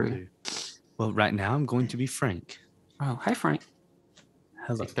I'm gonna Ribaru. do. Well, right now I'm going to be frank. Oh, hey Frank.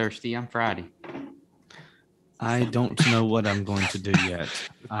 Hello. Thirsty on Friday. I don't know what I'm going to do yet.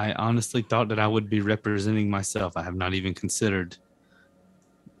 I honestly thought that I would be representing myself. I have not even considered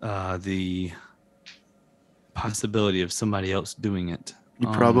the possibility of somebody else doing it. You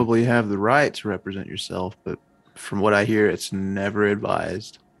probably have the right to represent yourself, but from what I hear, it's never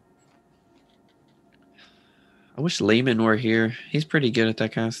advised. I wish Lehman were here. He's pretty good at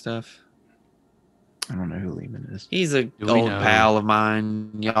that kind of stuff. I don't know who Lehman is. He's a we old know? pal of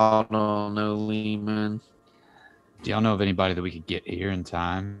mine. Y'all don't know Lehman. Do y'all know of anybody that we could get here in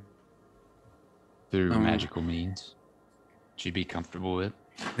time through Um, magical means? Would you be comfortable with?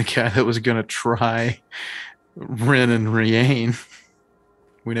 The guy that was going to try Ren and Riane.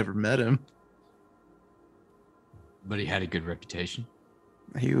 We never met him. But he had a good reputation.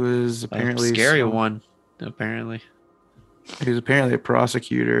 He was apparently Scary one, apparently. He was apparently a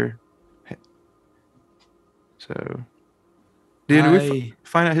prosecutor. So, did we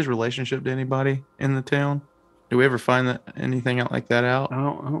find out his relationship to anybody in the town? Did we ever find anything out like that out? I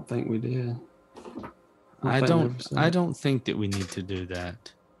don't think we did. I think don't. we ever said I it. don't think that we need to do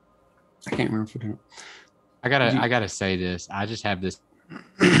that. I can't remember if we did. I gotta say this. I just have this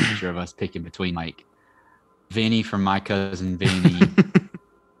picture of us picking between like Vinny from My Cousin Vinny,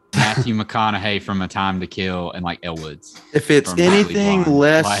 Matthew McConaughey from A Time to Kill, and like Elwoods. If it's from Legally anything Blonde.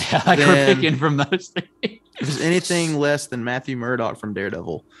 less like we're than, picking from those things. if it's anything less than Matthew Murdock from Daredevil, I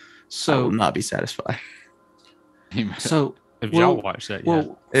will So not be satisfied. so Have Well- y'all watched that yet?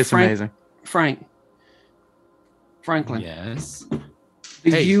 well, It's Frank, amazing. Franklin, Yes. do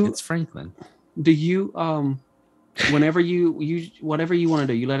Hey, you it's Franklin. whenever you whatever you want to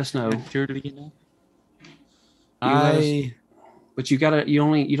do, you let us know. I But you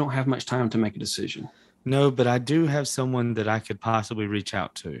don't have much time to make a decision. No, but I do have someone that I could possibly reach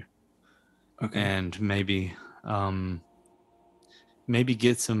out to Okay. and maybe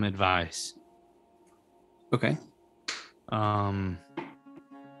get some advice. Okay.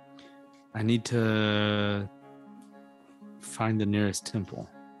 I need to find the nearest temple.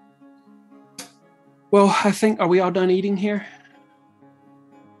 Well, I think, are we all done eating here?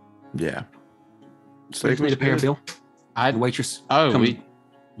 Yeah. So we just need to pay a bill. The waitress. Oh, come-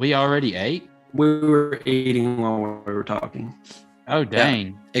 we already ate? We were eating while we were talking. Oh,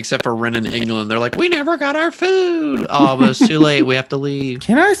 dang. Except for Ren and England. They're like, we never got our food. Oh, but it's too late. We have to leave.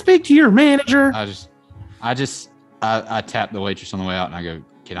 Can I speak to your manager? I tap the waitress on the way out and I go,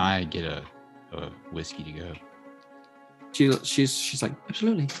 can I get a whiskey to go? She's like,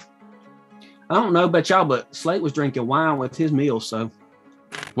 absolutely. I don't know about y'all, but Slate was drinking wine with his meal, so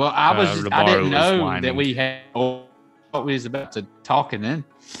Well, I Robaru didn't was know whining. that we had. Thought we was about to talk and then.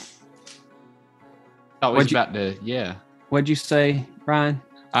 Thought we was about to. Yeah. what'd you say, Ryan?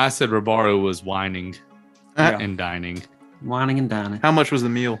 I said Robaru was whining Yeah. and dining. Whining and dining. How much was the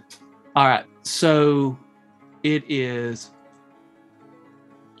meal? All right, so it is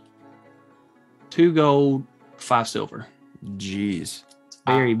 2 gold, 5 silver. Jeez.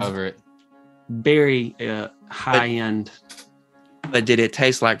 Very, Over it. very high end. But did it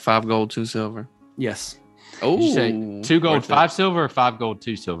taste like 5 gold, 2 silver? Yes, Oh, Did you say 2 gold, worth it. 5 silver, or 5 gold,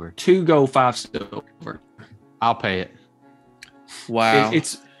 2 silver? 2 gold, 5 silver. I'll pay it. Wow.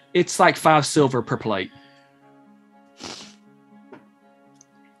 It's like 5 silver per plate.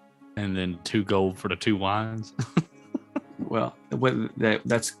 And then 2 gold for the 2 wines. Well,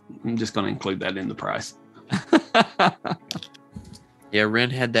 that's I'm just going to include that in the price. Yeah, Ren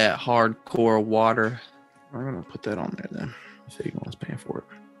had that hardcore water. I'm gonna put that on there then. If Egon's paying for it.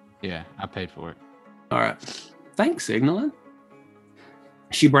 Yeah, I paid for it. All right, thanks, Ignolin.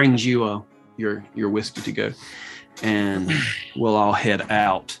 She brings you your whiskey to go, and we'll all head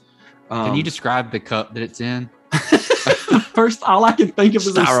out. Can you describe the cup that it's in? First, all I can think of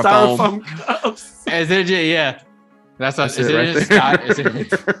is a Styrofoam. styrofoam cups. Is it? Yeah. That's what.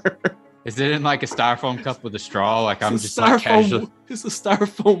 Is it in like a styrofoam cup with a straw? Like I'm It's a just like casually. It's a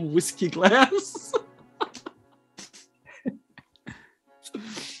styrofoam whiskey glass.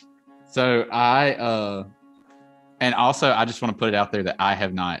 So and also I just want to put it out there that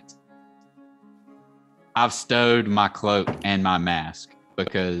I've stowed my cloak and my mask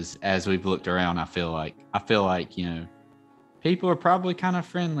because as we've looked around, I feel like, people are probably kind of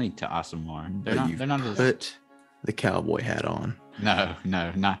friendly to Asimar. They're not as, Put the cowboy hat on. no,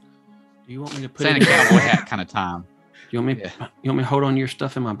 not Do you want me to put saying it a cowboy hat kind of time. You want me? Yeah. You want me to hold on to your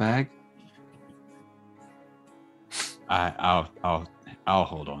stuff in my bag? I'll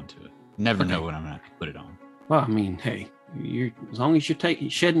hold on to it. Never know when I'm gonna put it on. Well, I mean, hey, you as long as you're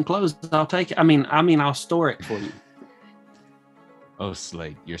shedding clothes, I'll take it. I mean, I'll store it for you. Oh,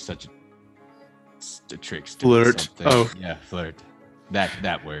 Slate, you're such a trickster. Flirt. Something. Oh. Yeah, flirt.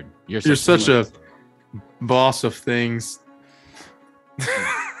 That word. You're such a boss of things.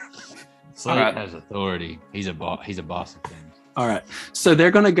 Slate Alright. has authority. He's a boss of things. All right, so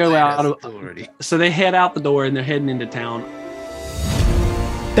they're gonna go out. Authority. So they head out the door and they're heading into town.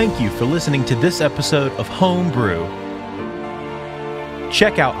 Thank you for listening to this episode of Homebrew.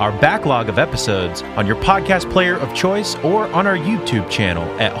 Check out our backlog of episodes on your podcast player of choice or on our YouTube channel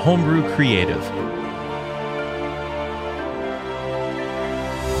at Homebrew Creative.